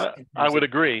things. I would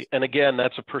agree. And again,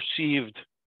 that's a perceived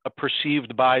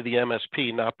by the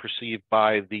MSP, not perceived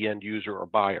by the end user or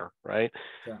buyer, right?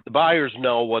 Yeah. The buyers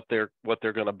know what they're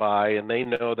going to buy, and they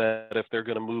know that if they're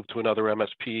going to move to another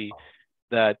MSP,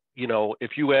 that,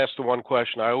 if you ask the one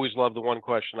question, I always love the one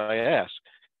question I ask,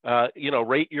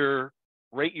 rate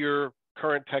your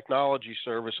current technology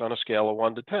service on a scale of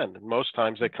 1 to 10. And most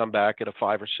times they come back at a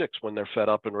 5 or 6 when they're fed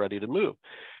up and ready to move.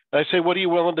 And I say, what are you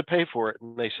willing to pay for it?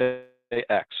 And they say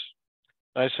X.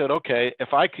 I said, okay,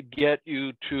 if I could get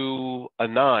you to a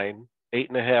 9,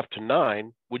 8.5 to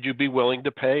 9, would you be willing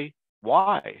to pay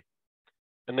Y?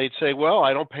 And they'd say, well,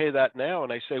 I don't pay that now.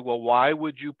 And I say, well, why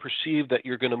would you perceive that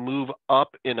you're going to move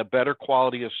up in a better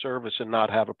quality of service and not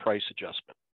have a price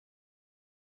adjustment?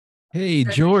 Hey,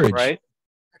 George. Right?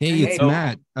 Hey, it's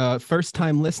Matt. First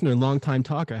time listener, long time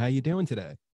talker. How you doing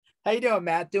today? How you doing,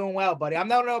 Matt? Doing well, buddy. I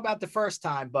don't know about the first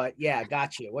time, but yeah,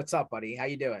 got you. What's up, buddy? How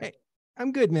you doing? Hey,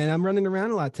 I'm good, man. I'm running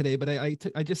around a lot today, but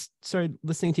I just started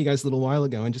listening to you guys a little while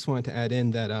ago and just wanted to add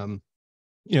in that,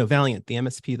 Valiant, the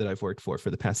MSP that I've worked for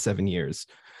the past 7 years,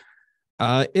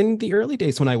 in the early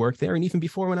days when I worked there, and even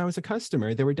before when I was a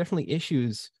customer, there were definitely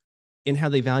issues in how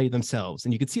they value themselves.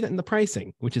 And you could see that in the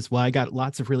pricing, which is why I got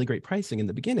lots of really great pricing in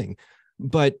the beginning.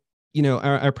 But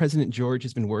our president, George,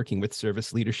 has been working with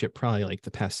service leadership probably like the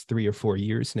past 3 or 4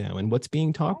 years now. And what's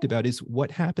being talked about is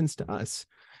what happens to us.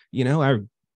 Our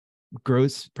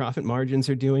gross profit margins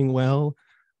are doing well.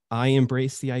 I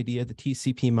embrace the idea of the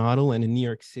TCP model. And in New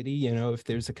York City, if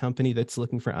there's a company that's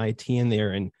looking for IT in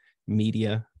there and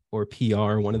media or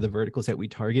PR, one of the verticals that we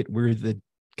target, we're the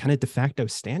kind of de facto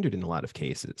standard in a lot of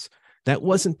cases. That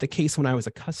wasn't the case when I was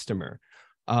a customer.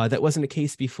 That wasn't the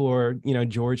case before,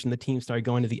 George and the team started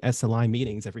going to the SLI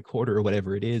meetings every quarter or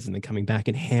whatever it is, and then coming back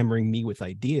and hammering me with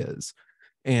ideas.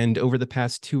 And over the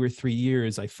past 2 or 3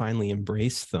 years, I finally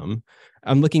embraced them.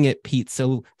 I'm looking at Pete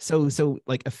so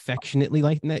like affectionately,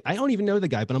 like I don't even know the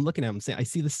guy, but I'm looking at him saying, I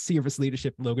see the service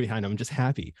leadership logo behind him. I'm just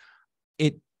happy.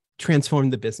 It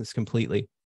transformed the business completely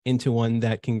into one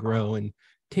that can grow and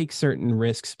take certain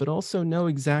risks, but also know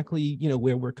exactly,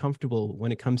 where we're comfortable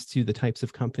when it comes to the types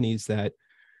of companies that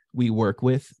we work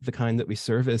with, the kind that we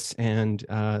service, and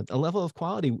a level of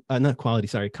confidence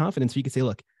where you can say,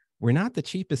 look, we're not the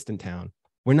cheapest in town.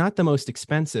 We're not the most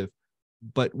expensive,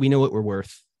 but we know what we're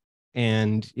worth.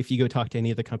 And if you go talk to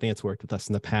any of the company that's worked with us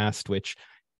in the past, which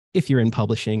if you're in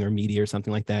publishing or media or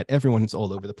something like that, everyone's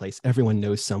all over the place. Everyone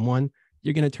knows someone.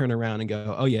 You're going to turn around and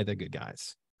go, oh yeah, they're good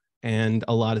guys. And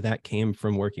a lot of that came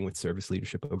from working with service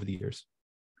leadership over the years.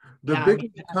 The bigger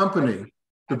the company,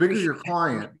 the bigger your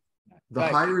client, the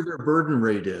higher their burden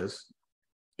rate is,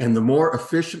 and the more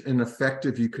efficient and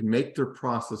effective you can make their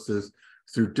processes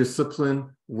through discipline,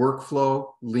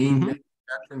 workflow, lean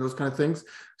manufacturing, those kind of things.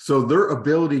 So their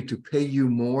ability to pay you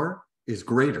more is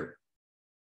greater.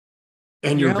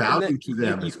 And your value to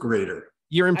them is greater.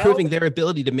 You're improving their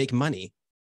ability to make money.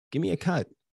 Give me a cut,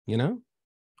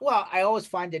 Well, I always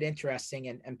find it interesting,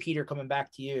 and Peter, coming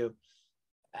back to you,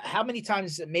 how many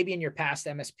times, maybe in your past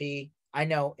MSP, I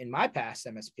know in my past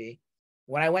MSP,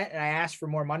 when I went and I asked for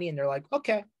more money and they're like,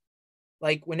 okay,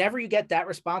 like whenever you get that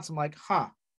response, I'm like, I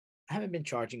haven't been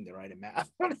charging the right amount.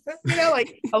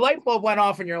 Like a light bulb went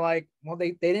off and you're like, well,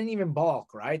 they didn't even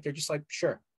balk, right? They're just like,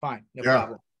 sure, fine, no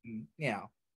problem.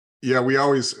 Yeah, we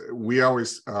always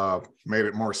made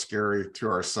it more scary to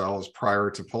ourselves prior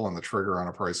to pulling the trigger on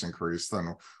a price increase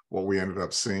than what we ended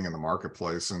up seeing in the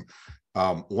marketplace. And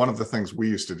one of the things we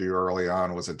used to do early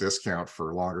on was a discount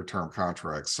for longer term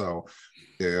contracts. So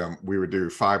we would do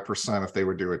 5% if they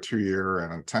would do a 2-year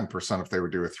and 10% if they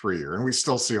would do a 3-year. And we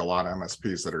still see a lot of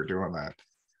MSPs that are doing that.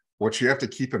 What you have to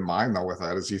keep in mind though with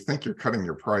that is you think you're cutting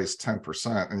your price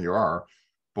 10%, and you are,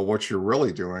 but what you're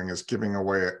really doing is giving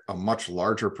away a much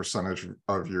larger percentage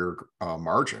of your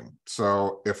margin.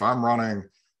 So if I'm running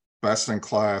best in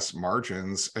class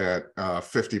margins at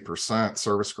 50%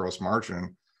 service gross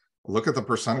margin, look at the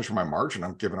percentage of my margin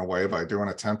I'm giving away by doing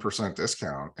a 10%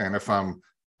 discount. And if I'm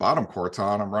bottom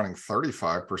quartile, I'm running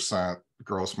 35%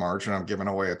 gross margin, I'm giving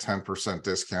away a 10%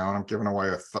 discount, I'm giving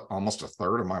away almost a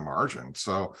third of my margin.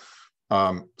 So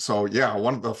So yeah,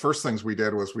 one of the first things we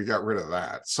did was we got rid of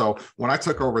that. So when I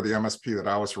took over the MSP that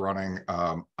I was running,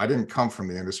 I didn't come from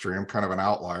the industry. I'm kind of an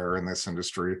outlier in this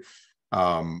industry.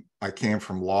 I came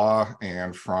from law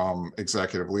and from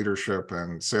executive leadership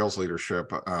and sales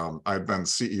leadership. I'd been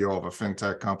CEO of a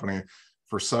fintech company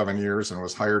for 7 years and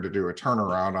was hired to do a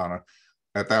turnaround on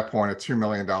at that point, a $2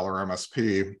 million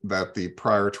MSP that the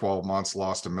prior 12 months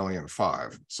lost $1.5 million.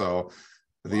 So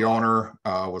the owner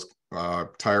was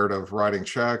tired of writing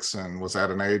checks and was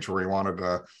at an age where he wanted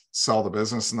to sell the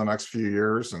business in the next few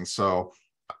years. And so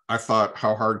I thought,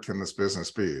 how hard can this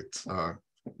business be? It's,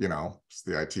 it's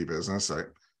the IT business.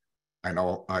 I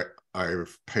know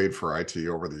I've paid for IT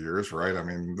over the years, right? I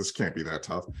mean, this can't be that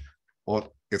tough.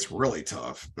 Well, it's really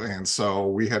tough. And so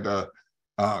we had to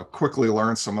quickly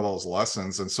learn some of those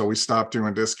lessons. And so we stopped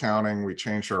doing discounting. We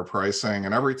changed our pricing.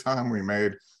 And every time we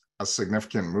made a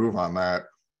significant move on that,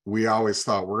 we always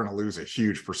thought we're going to lose a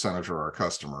huge percentage of our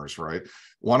customers, right?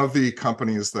 One of the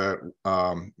companies that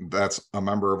that's a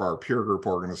member of our peer group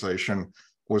organization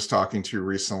was talking to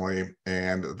recently,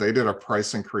 and they did a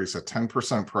price increase, a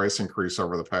 10% price increase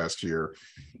over the past year.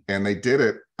 And they did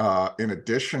it in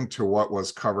addition to what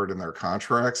was covered in their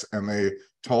contracts. And they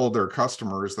told their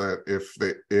customers that if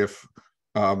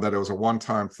that it was a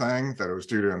one-time thing, that it was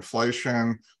due to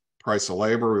inflation, price of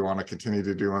labor, we want to continue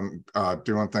to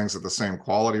doing things at the same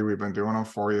quality we've been doing them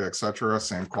for you, et cetera,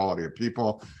 same quality of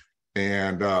people.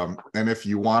 And if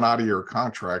you want out of your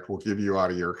contract, we'll give you out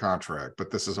of your contract,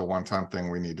 but this is a one-time thing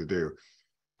we need to do.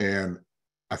 And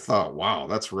I thought, wow,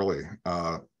 that's really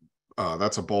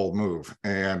that's a bold move.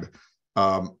 And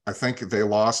I think they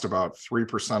lost about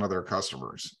 3% of their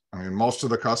customers. I mean, most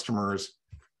of the customers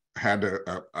had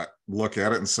to look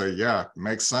at it and say, yeah,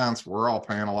 makes sense. We're all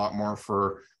paying a lot more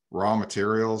for raw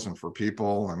materials and for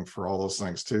people and for all those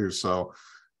things too. So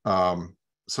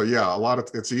yeah,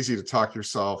 it's easy to talk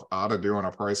yourself out of doing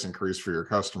a price increase for your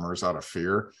customers out of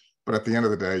fear. But at the end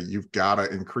of the day, you've got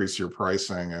to increase your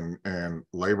pricing, and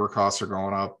labor costs are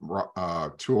going up,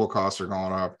 tool costs are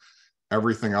going up,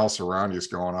 everything else around you is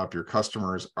going up. Your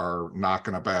customers are not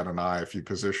going to bat an eye if you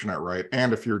position it right.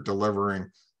 And if you're delivering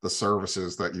the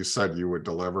services that you said you would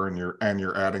deliver, and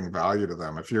you're adding value to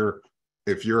them.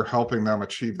 If you're helping them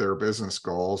achieve their business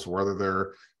goals, whether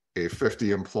they're a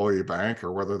 50-employee bank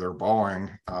or whether they're Boeing,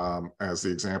 as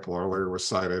the example earlier was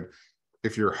cited,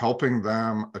 if you're helping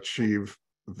them achieve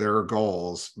their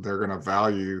goals, they're going to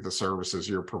value the services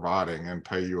you're providing and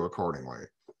pay you accordingly.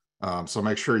 So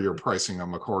make sure you're pricing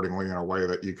them accordingly in a way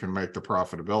that you can make the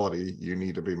profitability you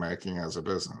need to be making as a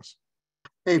business.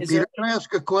 Hey, Peter, can I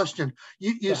ask a question?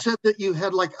 You said that you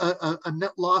had like a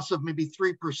net loss of maybe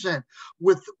 3%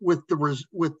 with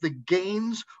the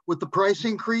gains, with the price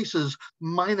increases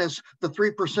minus the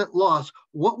 3% loss.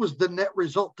 What was the net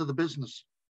result to the business?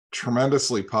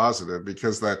 Tremendously positive,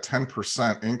 because that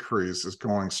 10% increase is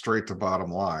going straight to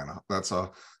bottom line. That's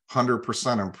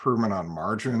 100% improvement on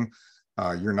margin.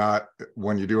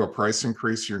 When you do a price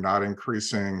increase, you're not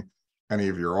increasing any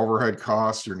of your overhead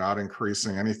costs, you're not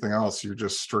increasing anything else. You're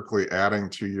just strictly adding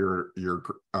to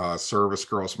your service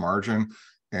gross margin,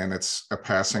 and it's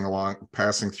passing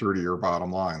through to your bottom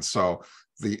line. So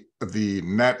the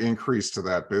net increase to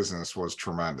that business was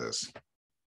tremendous.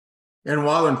 And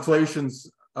while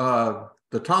inflation's the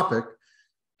topic,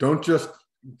 don't just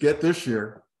get this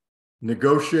year.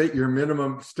 Negotiate your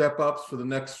minimum step ups for the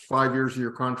next 5 years of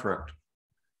your contract.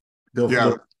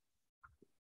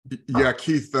 Yeah,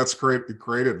 Keith, that's great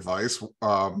advice.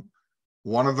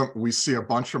 One of them, we see a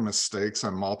bunch of mistakes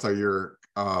on multi-year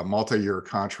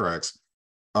contracts.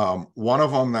 One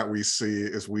of them that we see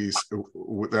is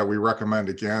that we recommend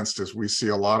against is we see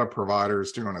a lot of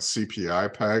providers doing a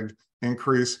CPI pegged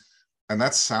increase, and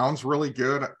that sounds really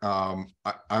good.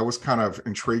 I was kind of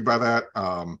intrigued by that.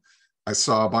 I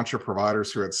saw a bunch of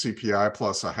providers who had CPI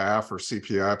plus 0.5 or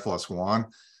CPI plus 1,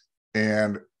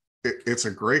 and it's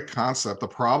a great concept. The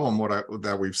problem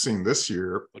that we've seen this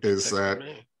year is that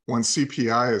when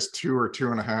CPI is 2 or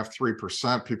 2.5,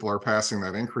 3%, people are passing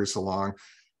that increase along.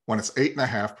 When it's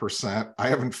 8.5%, I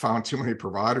haven't found too many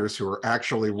providers who are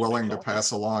actually willing to pass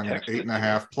along an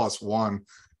 8.5 plus 1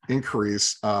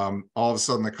 increase. All of a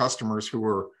sudden, the customers who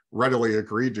were readily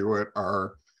agreed to it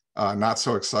are not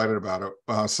so excited about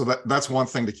it. So that's one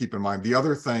thing to keep in mind. The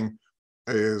other thing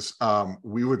is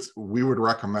we would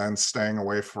recommend staying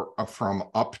away from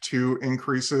up to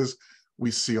increases. We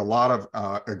see a lot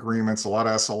of agreements, a lot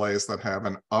of SLAs that have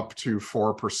an up to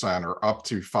 4% or up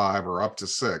to 5 or up to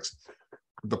 6.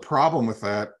 The problem with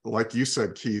that, like you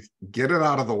said, Keith, get it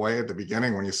out of the way at the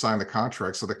beginning when you sign the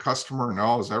contract, so the customer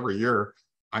knows every year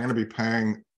I'm going to be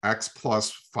paying X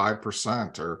plus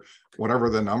 5% or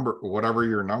whatever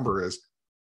your number is.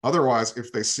 Otherwise,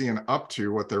 if they see an up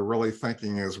to, what they're really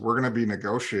thinking is, we're going to be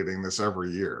negotiating this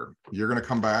every year. You're going to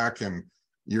come back and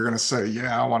you're going to say,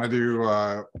 yeah, I want to do,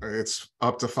 it's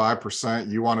up to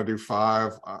 5%. You want to do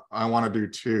 5. I want to do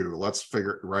 2. Let's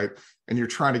figure it right. And you're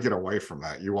trying to get away from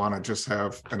that. You want to just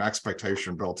have an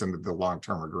expectation built into the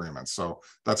long-term agreement. So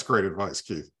that's great advice,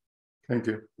 Keith. Thank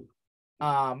you.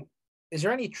 Is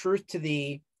there any truth to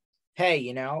the, hey,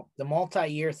 you know, the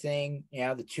multi-year thing, you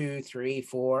know, the 2, 3,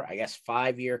 4, I guess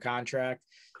 5-year contract,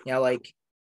 you know, like,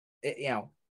 you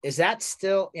know, is that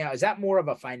still, you know, is that more of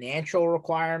a financial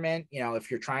requirement, you know, if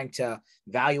you're trying to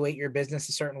evaluate your business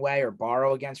a certain way or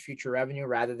borrow against future revenue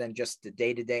rather than just the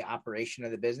day-to-day operation of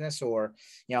the business? Or,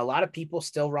 you know, a lot of people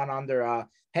still run under,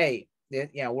 hey, you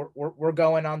know, we're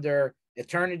going under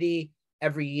eternity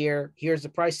every year. Here's the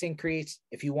price increase.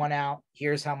 If you want out,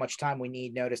 here's how much time we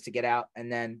need notice to get out.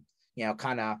 And then, you know,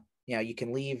 kind of, you know, you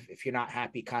can leave if you're not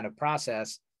happy kind of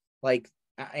process. Like,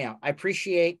 you know, I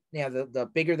appreciate, you know, the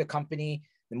bigger the company,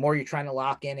 the more you're trying to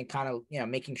lock in and kind of, you know,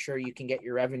 making sure you can get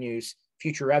your revenues,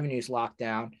 future revenues locked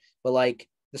down. But like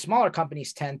the smaller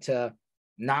companies tend to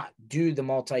not do the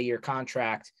multi-year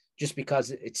contract just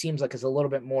because it seems like it's a little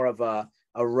bit more of a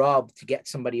rub to get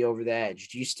somebody over the edge.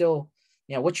 Do you still,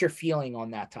 you know, what's your feeling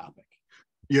on that topic?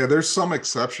 Yeah, there's some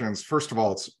exceptions. First of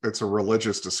all, it's a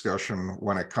religious discussion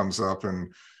when it comes up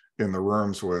in the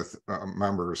rooms with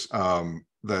members,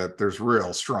 that there's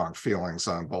real strong feelings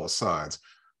on both sides.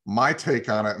 My take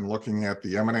on it and looking at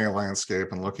the M&A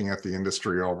landscape and looking at the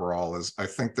industry overall is, I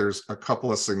think there's a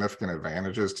couple of significant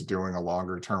advantages to doing a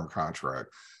longer term contract.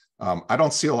 I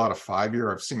don't see a lot of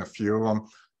 5-year. I've seen a few of them.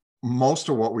 Most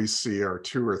of what we see are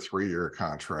 2 or 3-year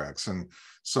contracts. And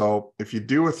so if you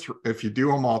do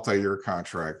a multi-year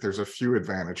contract, there's a few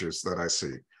advantages that I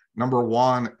see. Number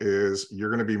one is you're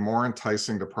going to be more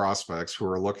enticing to prospects who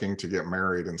are looking to get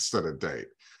married instead of date.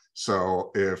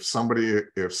 So if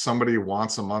somebody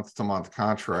wants a month-to-month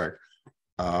contract,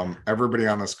 everybody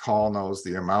on this call knows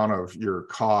the amount of your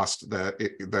cost that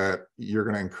you're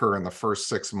going to incur in the first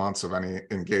 6 months of any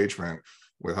engagement,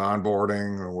 with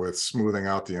onboarding, with smoothing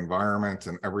out the environment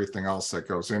and everything else that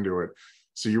goes into it.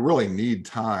 So you really need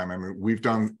time. I mean, we've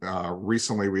done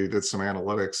recently, we did some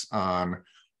analytics on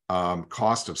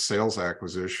cost of sales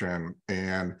acquisition,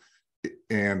 and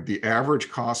the average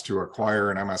cost to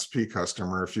acquire an MSP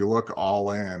customer, if you look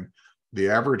all in, the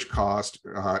average cost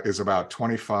is about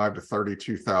 $25,000 to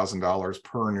 $32,000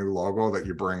 per new logo that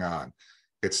you bring on.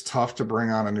 It's tough to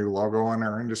bring on a new logo in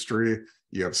our industry.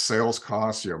 You have sales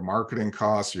costs, you have marketing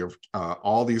costs, you have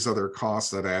all these other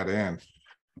costs that add in.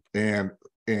 And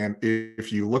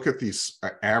if you look at these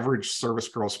average service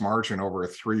gross margin over a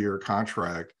 3-year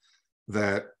contract,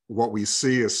 that what we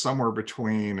see is somewhere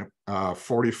between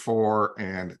 44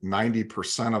 and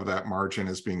 90% of that margin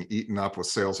is being eaten up with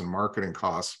sales and marketing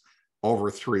costs over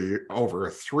a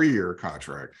 3-year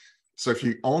contract. So if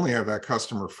you only have that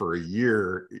customer for a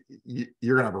year,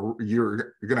 you're gonna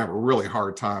have a really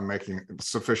hard time making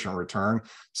sufficient return.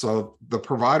 So the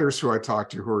providers who I talk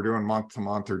to who are doing month to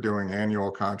month or doing annual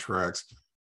contracts,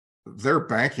 they're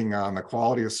banking on the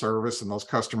quality of service, and those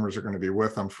customers are going to be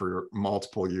with them for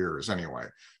multiple years anyway.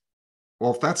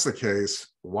 Well, if that's the case,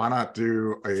 why not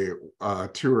do a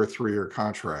 2 or 3-year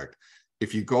contract?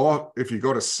 If you go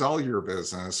to sell your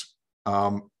business,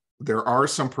 there are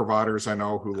some providers I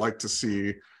know who like to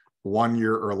see 1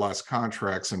 year or less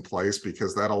contracts in place,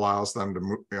 because that allows them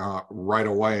to right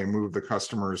away move the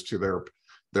customers to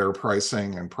their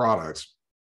pricing and products.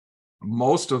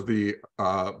 Most of the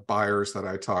buyers that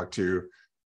I talk to,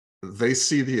 they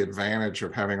see the advantage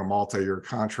of having a multi-year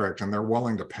contract, and they're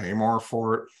willing to pay more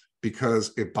for it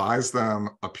because it buys them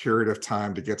a period of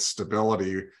time to get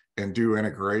stability and do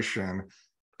integration.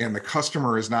 And the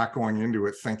customer is not going into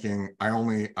it thinking,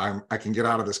 I can get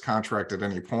out of this contract at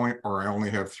any point, or I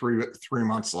only have three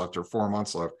months left or 4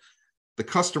 months left. The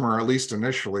customer, at least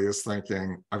initially, is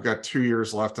thinking, I've got 2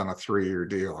 years left on a 3-year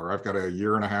deal, or I've got a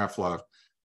year and a half left.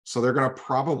 So they're going to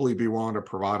probably be willing to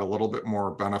provide a little bit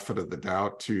more benefit of the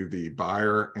doubt to the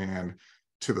buyer and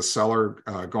to the seller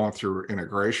going through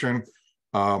integration.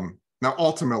 Now,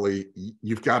 ultimately,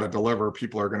 you've got to deliver.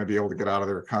 People are going to be able to get out of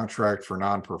their contract for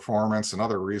non-performance and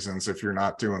other reasons if you're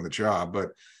not doing the job.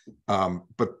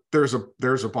 But there's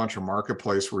a bunch of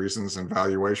marketplace reasons and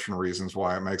valuation reasons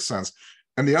why it makes sense.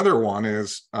 And the other one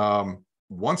is,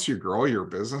 once you grow your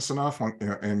business enough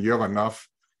and you have enough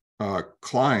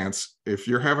clients, if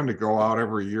you're having to go out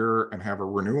every year and have a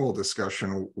renewal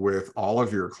discussion with all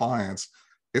of your clients,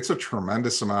 it's a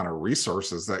tremendous amount of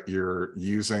resources that you're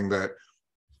using that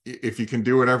if you can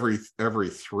do it every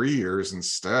 3 years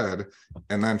instead,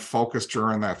 and then focus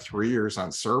during that 3 years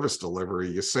on service delivery,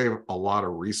 you save a lot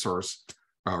of resource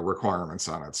requirements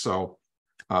on it. So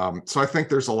I think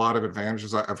there's a lot of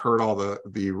advantages. I've heard all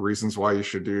the reasons why you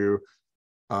should do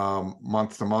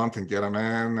month to month and get them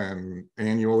in, and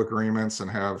annual agreements, and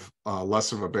have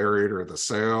less of a barrier to the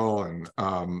sale. And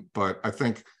but I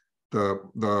think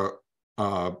the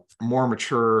more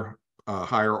mature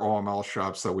higher OML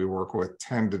shops that we work with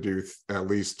tend to do at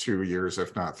least 2 years,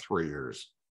 if not 3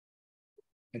 years.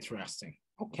 Interesting.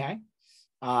 Okay.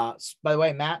 By the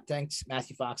way,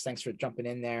 Matthew Fox, thanks for jumping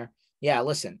in there. Yeah,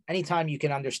 listen, anytime you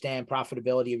can understand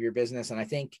profitability of your business, and I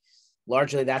think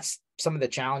largely that's some of the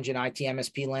challenge in IT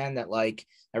MSP land, that like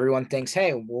everyone thinks,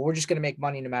 hey, well, we're just going to make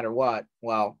money no matter what.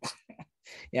 Well,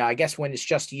 yeah, I guess when it's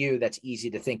just you, that's easy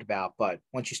to think about. But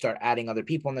once you start adding other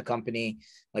people in the company,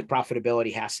 like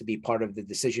profitability has to be part of the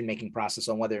decision-making process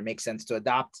on whether it makes sense to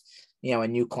adopt, a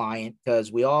new client,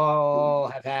 because we all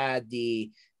have had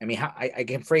I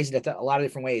can phrase it a lot of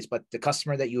different ways, but the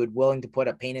customer that you would willing to put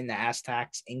a pain in the ass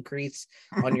tax increase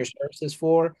on your services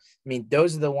for,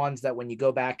 those are the ones that when you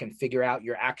go back and figure out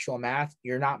your actual math,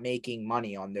 you're not making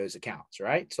money on those accounts,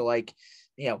 right? So like,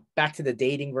 back to the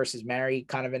dating versus marry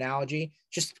kind of analogy,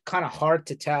 just kind of hard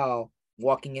to tell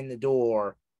walking in the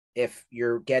door if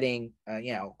you're getting,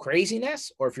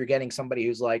 craziness, or if you're getting somebody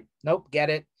who's like, nope,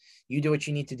 get it. You do what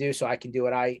you need to do so I can do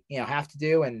what I, have to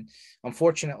do. And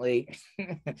unfortunately,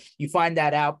 you find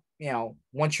that out,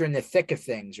 once you're in the thick of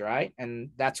things, right? And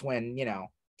that's when,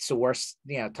 it's the worst,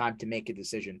 time to make a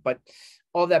decision. But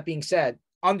all that being said,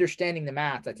 understanding the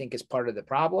math, I think, is part of the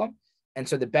problem. And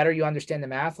so the better you understand the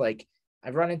math, like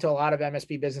I've run into a lot of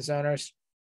MSP business owners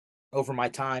over my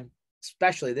time,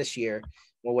 especially this year,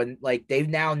 when like they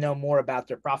now know more about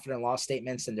their profit and loss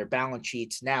statements and their balance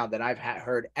sheets now than I've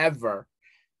heard ever.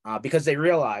 Because they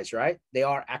realize, right, they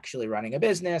are actually running a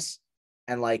business,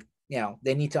 and like,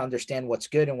 they need to understand what's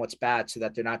good and what's bad, so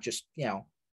that they're not just,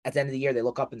 at the end of the year, they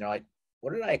look up and they're like,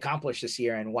 what did I accomplish this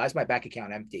year? And why is my bank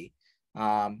account empty?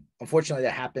 Unfortunately,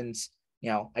 that happens,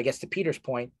 I guess to Peter's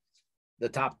point, the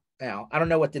top, I don't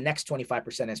know what the next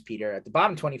 25% is, Peter. At the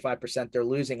bottom 25%, they're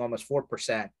losing almost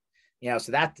 4%.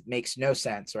 So that makes no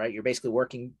sense, right? You're basically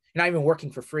working, you're not even working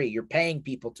for free. You're paying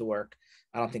people to work.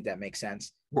 I don't think that makes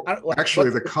sense. Actually,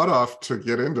 the cutoff to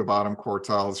get into bottom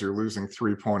quartiles, you're losing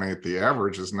 3.8. The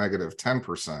average is negative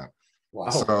 10%. Wow.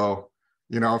 So,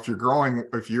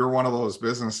 if you're one of those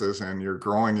businesses and you're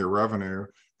growing your revenue,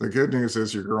 the good news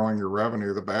is you're growing your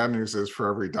revenue. The bad news is for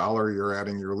every dollar you're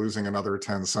adding, you're losing another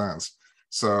 10 cents.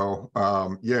 So,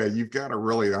 you've got to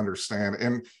really understand.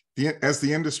 And as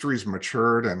the industry's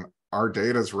matured and our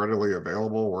data is readily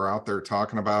available, we're out there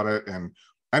talking about it, and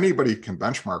anybody can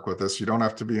benchmark with us. You don't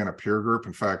have to be in a peer group.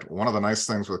 In fact, one of the nice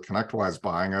things with ConnectWise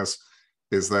buying us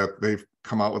is that they've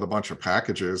come out with a bunch of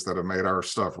packages that have made our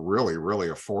stuff really, really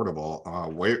affordable,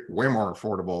 way more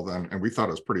affordable and we thought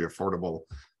it was pretty affordable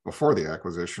before the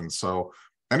acquisition. So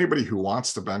anybody who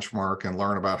wants to benchmark and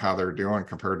learn about how they're doing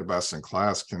compared to best in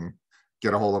class can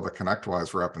get a hold of a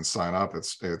ConnectWise rep and sign up.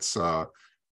 It's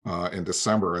in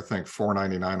December, I think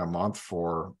 $4.99 a month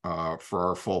for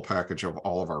our full package of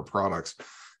all of our products.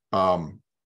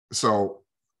 So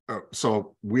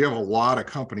we have a lot of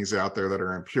companies out there that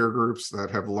are in peer groups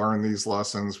that have learned these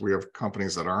lessons. We have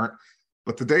companies that aren't,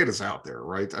 but the data's out there,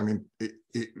 right?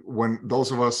 When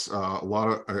those of us, a lot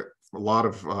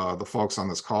of the folks on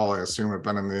this call, I assume, have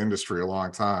been in the industry a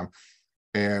long time.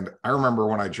 And I remember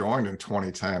when I joined in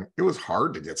 2010, it was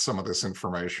hard to get some of this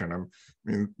information.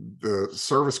 The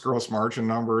service gross margin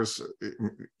numbers,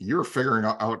 you're figuring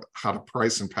out how to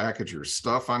price and package your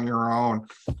stuff on your own.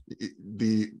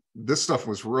 This stuff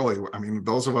was really,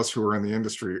 those of us who were in the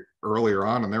industry earlier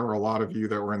on, and there were a lot of you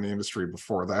that were in the industry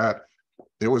before that,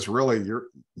 it was really,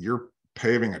 you're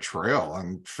paving a trail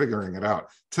and figuring it out.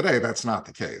 Today, that's not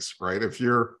the case, right? If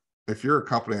you're a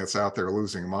company that's out there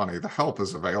losing money, the help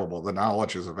is available, the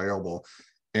knowledge is available.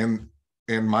 And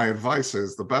my advice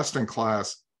is, the best in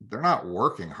class, they're not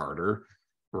working harder,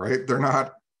 right? They're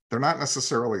not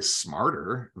necessarily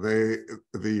smarter.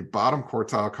 The bottom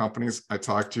quartile companies I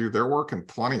talk to, they're working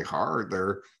plenty hard.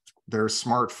 They're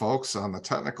smart folks on the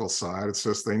technical side. It's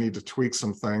just they need to tweak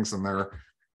some things in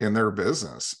their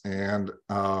business. And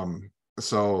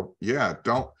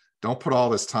don't put all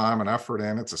this time and effort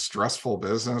in. It's a stressful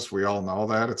business. We all know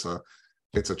that.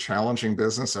 It's a challenging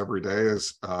business. Every day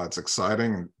it's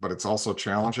exciting, but it's also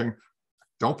challenging.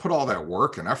 Don't put all that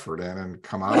work and effort in and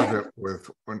come out of it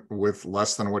with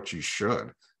less than what you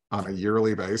should on a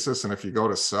yearly basis. And if you go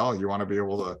to sell, you want to be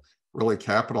able to really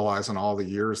capitalize on all the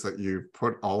years that you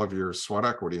put all of your sweat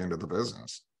equity into the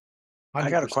business. I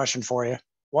got a question for you.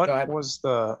 What was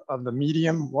of the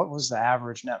medium, what was the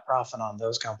average net profit on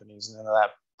those companies? And then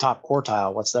that top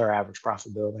quartile, what's their average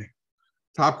profitability?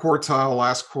 Top quartile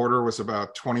last quarter was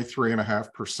about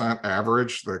 23.5%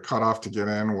 average. The cutoff to get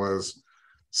in was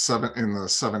in the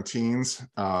 17s.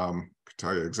 Could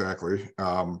tell you exactly,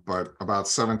 but about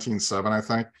 17.7, I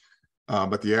think.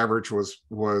 But the average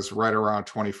was right around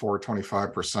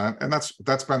 24-25%, and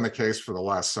that's been the case for the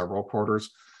last several quarters.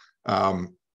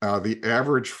 The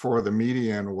average for the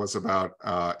median was about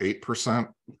 8%.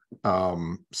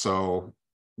 So,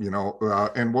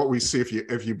 and what we see,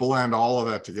 if you blend all of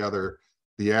that together,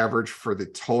 the average for the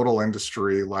total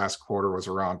industry last quarter was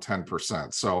around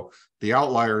 10%. So the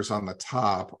outliers on the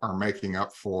top are making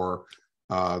up for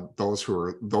those who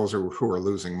are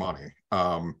losing money.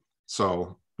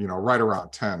 So right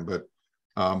around 10.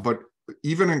 But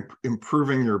even in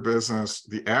improving your business,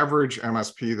 the average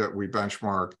MSP that we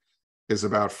benchmark is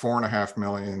about $4.5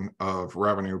 million of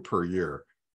revenue per year.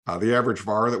 The average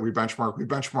VAR that we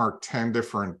benchmark 10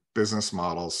 different business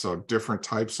models, so different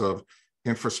types of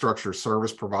infrastructure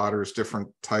service providers, different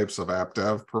types of app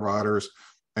dev providers,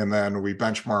 and then we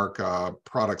benchmark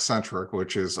product centric,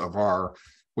 which is a VAR,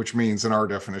 which means in our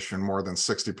definition, more than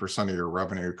 60% of your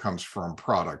revenue comes from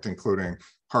product, including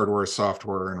hardware,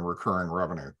 software, and recurring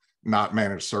revenue, not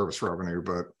managed service revenue,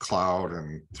 but cloud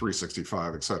and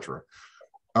 365, et cetera.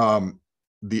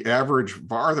 The average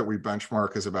VAR that we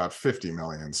benchmark is about 50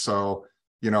 million. So,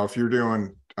 if you're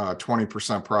doing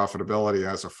 20%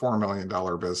 profitability as a $4 million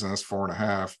business,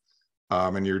 4.5,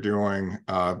 and you're doing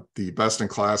the best in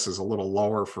class is a little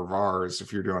lower for VARs.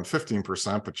 If you're doing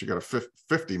 15%, but you got a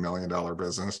 $50 million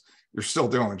business, you're still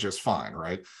doing just fine,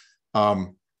 right?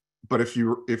 But if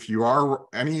you are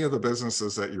any of the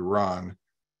businesses that you run,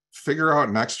 figure out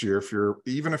next year,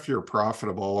 even if you're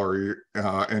profitable or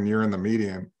and you're in the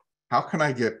median, how can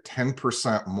I get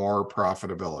 10% more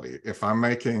profitability? If I'm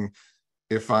a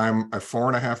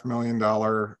 $4.5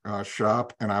 million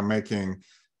shop and I'm making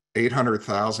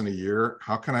 800,000 a year,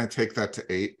 how can I take that to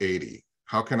 880?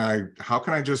 How can I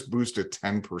just boost it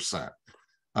 10%?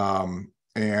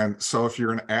 And so if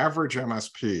you're an average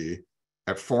MSP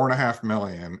at 4.5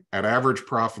 million at average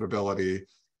profitability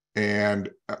and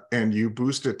you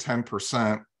boost it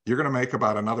 10%, you're going to make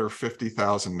about another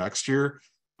 50,000 next year.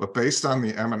 But based on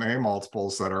the M&A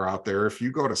multiples that are out there, if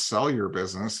you go to sell your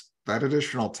business, that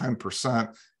additional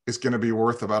 10% is going to be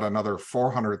worth about another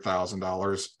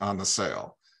 $400,000 on the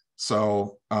sale.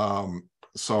 So,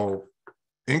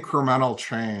 incremental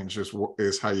change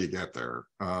is how you get there.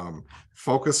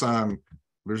 Focus on.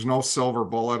 There's no silver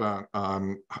bullet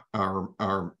on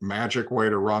our magic way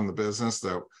to run the business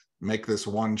that make this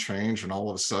one change and all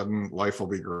of a sudden life will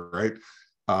be great.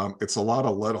 It's a lot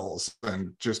of littles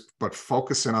but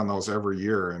focusing on those every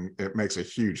year, and it makes a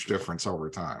huge difference over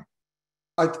time.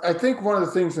 I think one of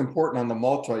the things important on the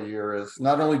multi-year is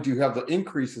not only do you have the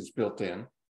increases built in,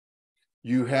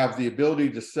 you have the ability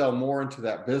to sell more into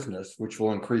that business, which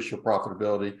will increase your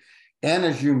profitability. And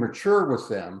as you mature with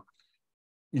them,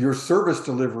 your service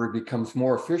delivery becomes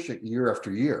more efficient year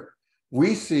after year.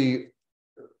 We see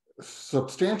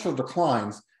substantial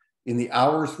declines in the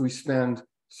hours we spend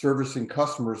servicing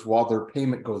customers while their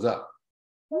payment goes up.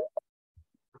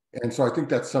 And so I think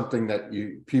that's something that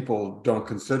people don't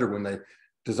consider when they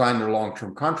design their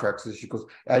long-term contracts, is because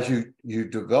as you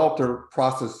develop their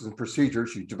processes and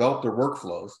procedures, you develop their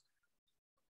workflows,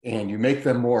 and you make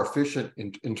them more efficient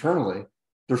internally,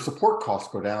 their support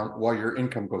costs go down while your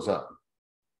income goes up.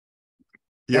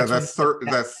 Yeah,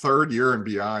 that third year and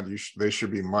beyond, they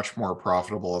should be much more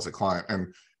profitable as a client.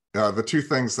 And the two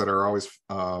things that are always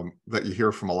that you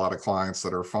hear from a lot of clients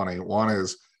that are funny. One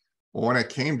is, when it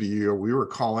came to you, we were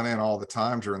calling in all the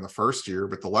time during the first year,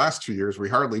 but the last 2 years we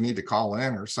hardly need to call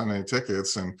in or send any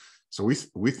tickets, and so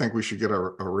we think we should get a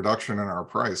reduction in our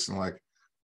price. And like,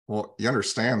 well, you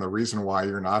understand the reason why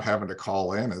you're not having to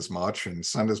call in as much and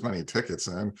send as many tickets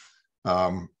in.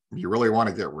 You really want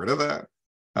to get rid of that.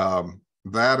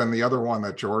 That and the other one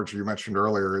that George, you mentioned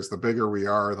earlier, is the bigger we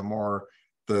are,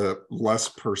 the less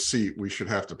per seat we should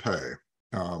have to pay.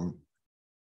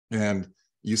 And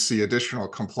you see additional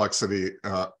complexity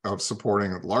of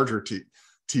supporting larger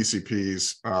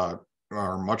TCPs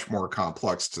are much more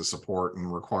complex to support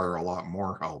and require a lot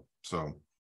more help. So,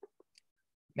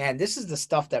 man, this is the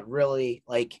stuff that really,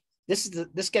 like, this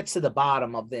gets to the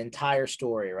bottom of the entire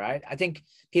story, right? I think,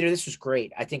 Peter, this was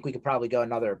great. I think we could probably go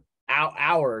another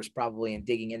hours probably in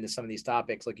digging into some of these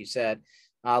topics, like you said.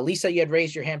 Lisa, you had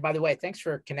raised your hand. By the way, thanks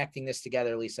for connecting this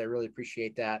together, Lisa. I really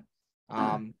appreciate that.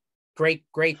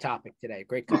 Great topic today.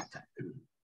 Great content.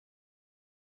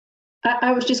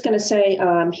 I was just going to say,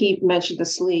 he mentioned the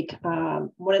Sleek.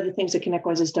 One of the things that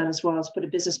ConnectWise has done as well is put a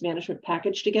business management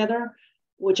package together,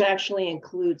 which actually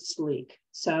includes Sleek.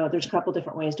 So there's a couple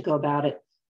different ways to go about it.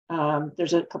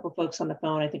 There's a couple folks on the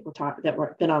phone, I think we'll talk, that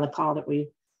were been on the call that we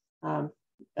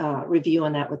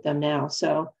reviewing that with them now.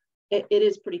 So it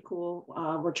is pretty cool.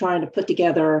 We're trying to put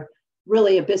together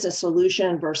really a business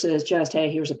solution versus just,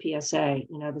 hey, here's a PSA.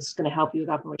 You know, this is going to help you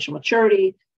with operational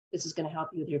maturity. This is going to help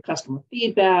you with your customer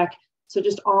feedback. So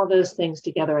just all those things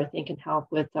together, I think, can help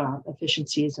with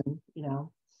efficiencies and, you know,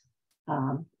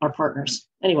 our partners.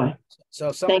 Anyway. So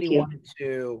if somebody wanted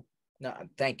to, no,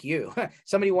 thank you.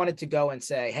 Somebody wanted to go and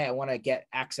say, hey, I want to get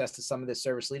access to some of this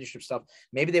service leadership stuff.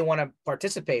 Maybe they want to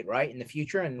participate, right, in the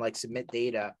future and like submit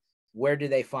data. Where do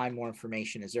they find more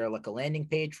information? Is there like a landing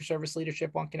page for service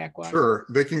leadership on ConnectWise? Sure.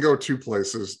 They can go two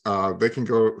places. They can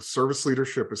go, service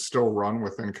leadership is still run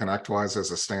within ConnectWise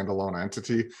as a standalone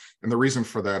entity. And the reason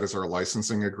for that is our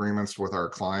licensing agreements with our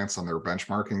clients on their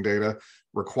benchmarking data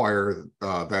require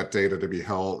that data to be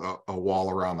held, a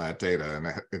wall around that data, and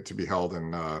it to be held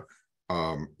in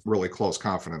really close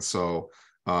confidence. So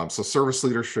service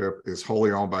leadership is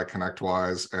wholly owned by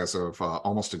ConnectWise as of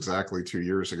almost exactly 2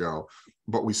 years ago,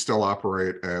 but we still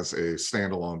operate as a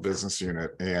standalone business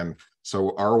unit. And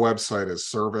so our website is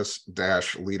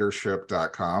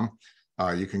service-leadership.com.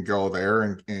 You can go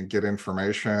there and get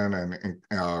information and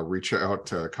reach out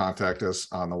to contact us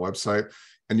on the website.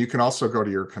 And you can also go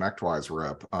to your ConnectWise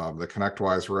rep. The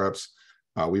ConnectWise reps,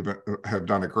 have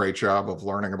done a great job of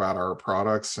learning about our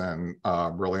products and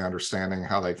really understanding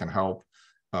how they can help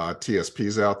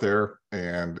TSPs out there.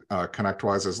 And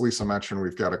ConnectWise, as Lisa mentioned,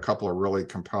 we've got a couple of really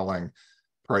compelling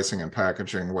pricing and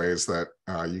packaging ways that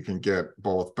you can get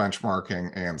both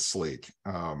benchmarking and Sleek.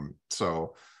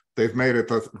 So they've made it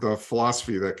the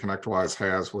philosophy that ConnectWise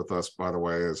has with us, by the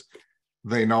way, is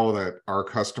they know that our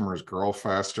customers grow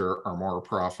faster, are more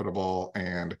profitable,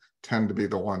 and tend to be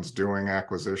the ones doing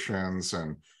acquisitions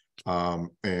and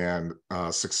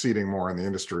succeeding more in the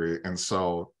industry. And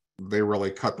so they really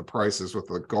cut the prices with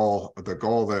the goal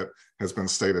that has been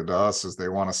stated to us is they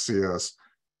want to see us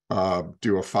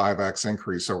do a 5x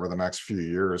increase over the next few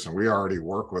years. And we already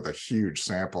work with a huge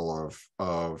sample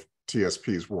of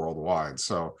TSPs worldwide.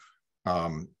 So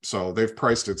they've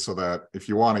priced it so that if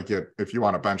you want to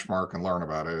benchmark and learn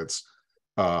about it,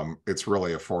 it's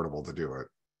really affordable to do it.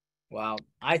 Wow.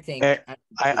 I think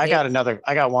I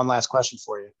got one last question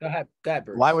for you. Go ahead,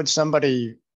 Bruce. Why would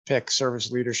somebody pick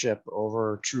service leadership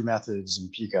over True Methods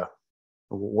and Pico?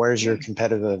 Where's your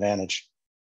competitive advantage?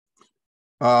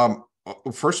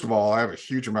 First of all, I have a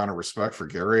huge amount of respect for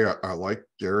Gary. I like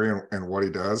Gary and what he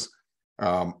does.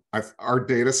 Our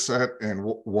data set and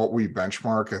what we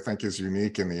benchmark, I think, is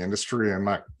unique in the industry. I'm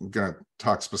not going to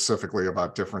talk specifically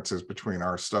about differences between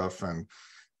our stuff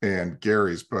and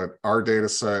Gary's, but our data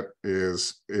set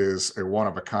is a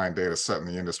one-of-a-kind data set in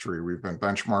the industry. We've been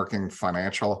benchmarking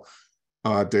financial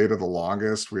data the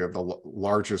longest. We have the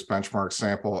largest benchmark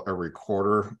sample every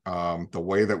quarter. The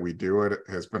way that we do it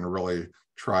has been really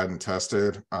tried and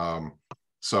tested.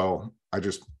 So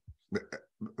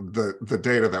the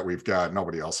data that we've got,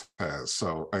 nobody else has.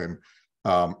 So, and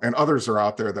others are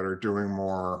out there that are doing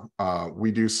more.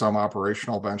 We do some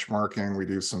operational benchmarking. We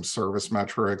do some service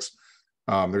metrics.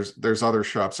 There's other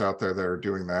shops out there that are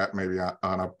doing that, maybe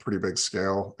on a pretty big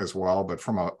scale as well. But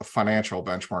from a financial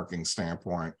benchmarking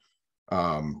standpoint,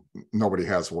 nobody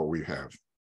has what we have.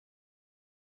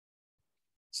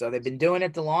 So they've been doing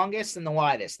it the longest and the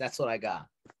widest. That's what I got.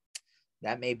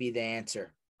 That may be the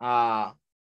answer.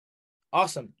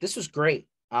 Awesome. This was great.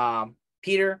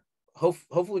 Peter,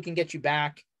 hopefully we can get you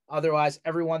back. Otherwise,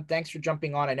 everyone, thanks for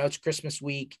jumping on. I know it's Christmas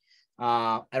week.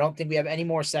 I don't think we have any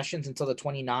more sessions until the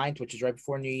 29th, which is right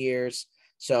before New Year's.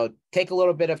 So take a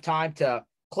little bit of time to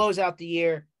close out the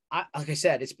year. Like I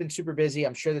said, it's been super busy.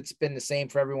 I'm sure that's been the same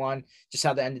for everyone, just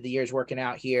how the end of the year is working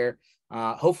out here.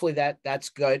 Hopefully that's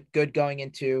good going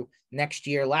into next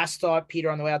year. Last thought, Peter,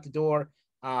 on the way out the door,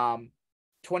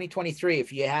 2023,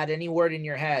 if you had any word in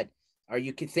your head, are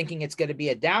you thinking it's going to be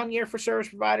a down year for service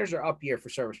providers or up year for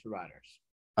service providers?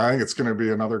 I think it's going to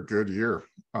be another good year.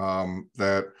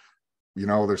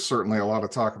 There's certainly a lot of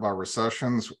talk about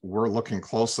recessions. We're looking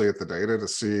closely at the data to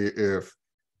see if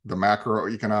the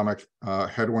macroeconomic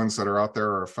headwinds that are out there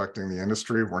are affecting the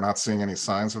industry. We're not seeing any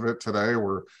signs of it today.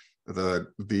 The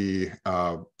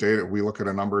data, we look at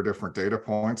a number of different data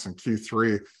points. In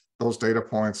Q3, those data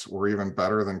points were even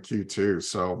better than Q2.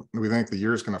 So we think the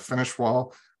year is going to finish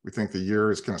well. We think the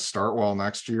year is going to start well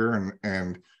next year,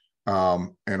 and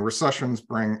recessions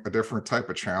bring a different type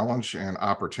of challenge and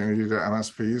opportunity to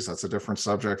MSPs. That's a different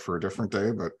subject for a different day,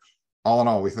 but all in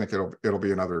all, we think it'll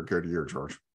be another good year,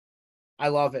 George. I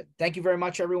love it. Thank you very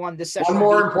much, everyone. This session. One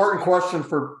more important question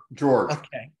for George.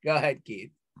 Okay, go ahead,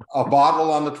 Keith. A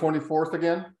bottle on the 24th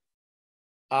again?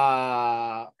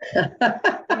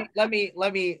 Let me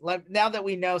now that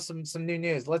we know some new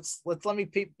news, let me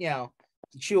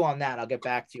chew on that. I'll get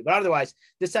back to you. But otherwise,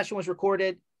 this session was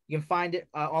recorded. You can find it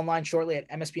online shortly at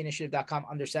mspinitiative.com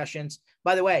under sessions.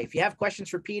 By the way, if you have questions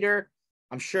for Peter,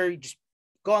 I'm sure you just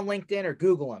go on LinkedIn or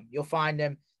Google him. You'll find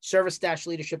him,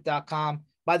 service-leadership.com.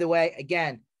 By the way,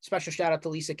 again, special shout out to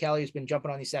Lisa Kelly, who's been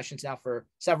jumping on these sessions now for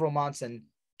several months and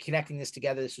connecting this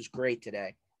together. This was great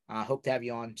today. Hope to have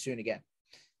you on soon again.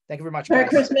 Thank you very much, guys. Merry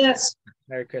Christmas.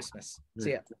 Merry Christmas.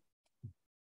 See ya.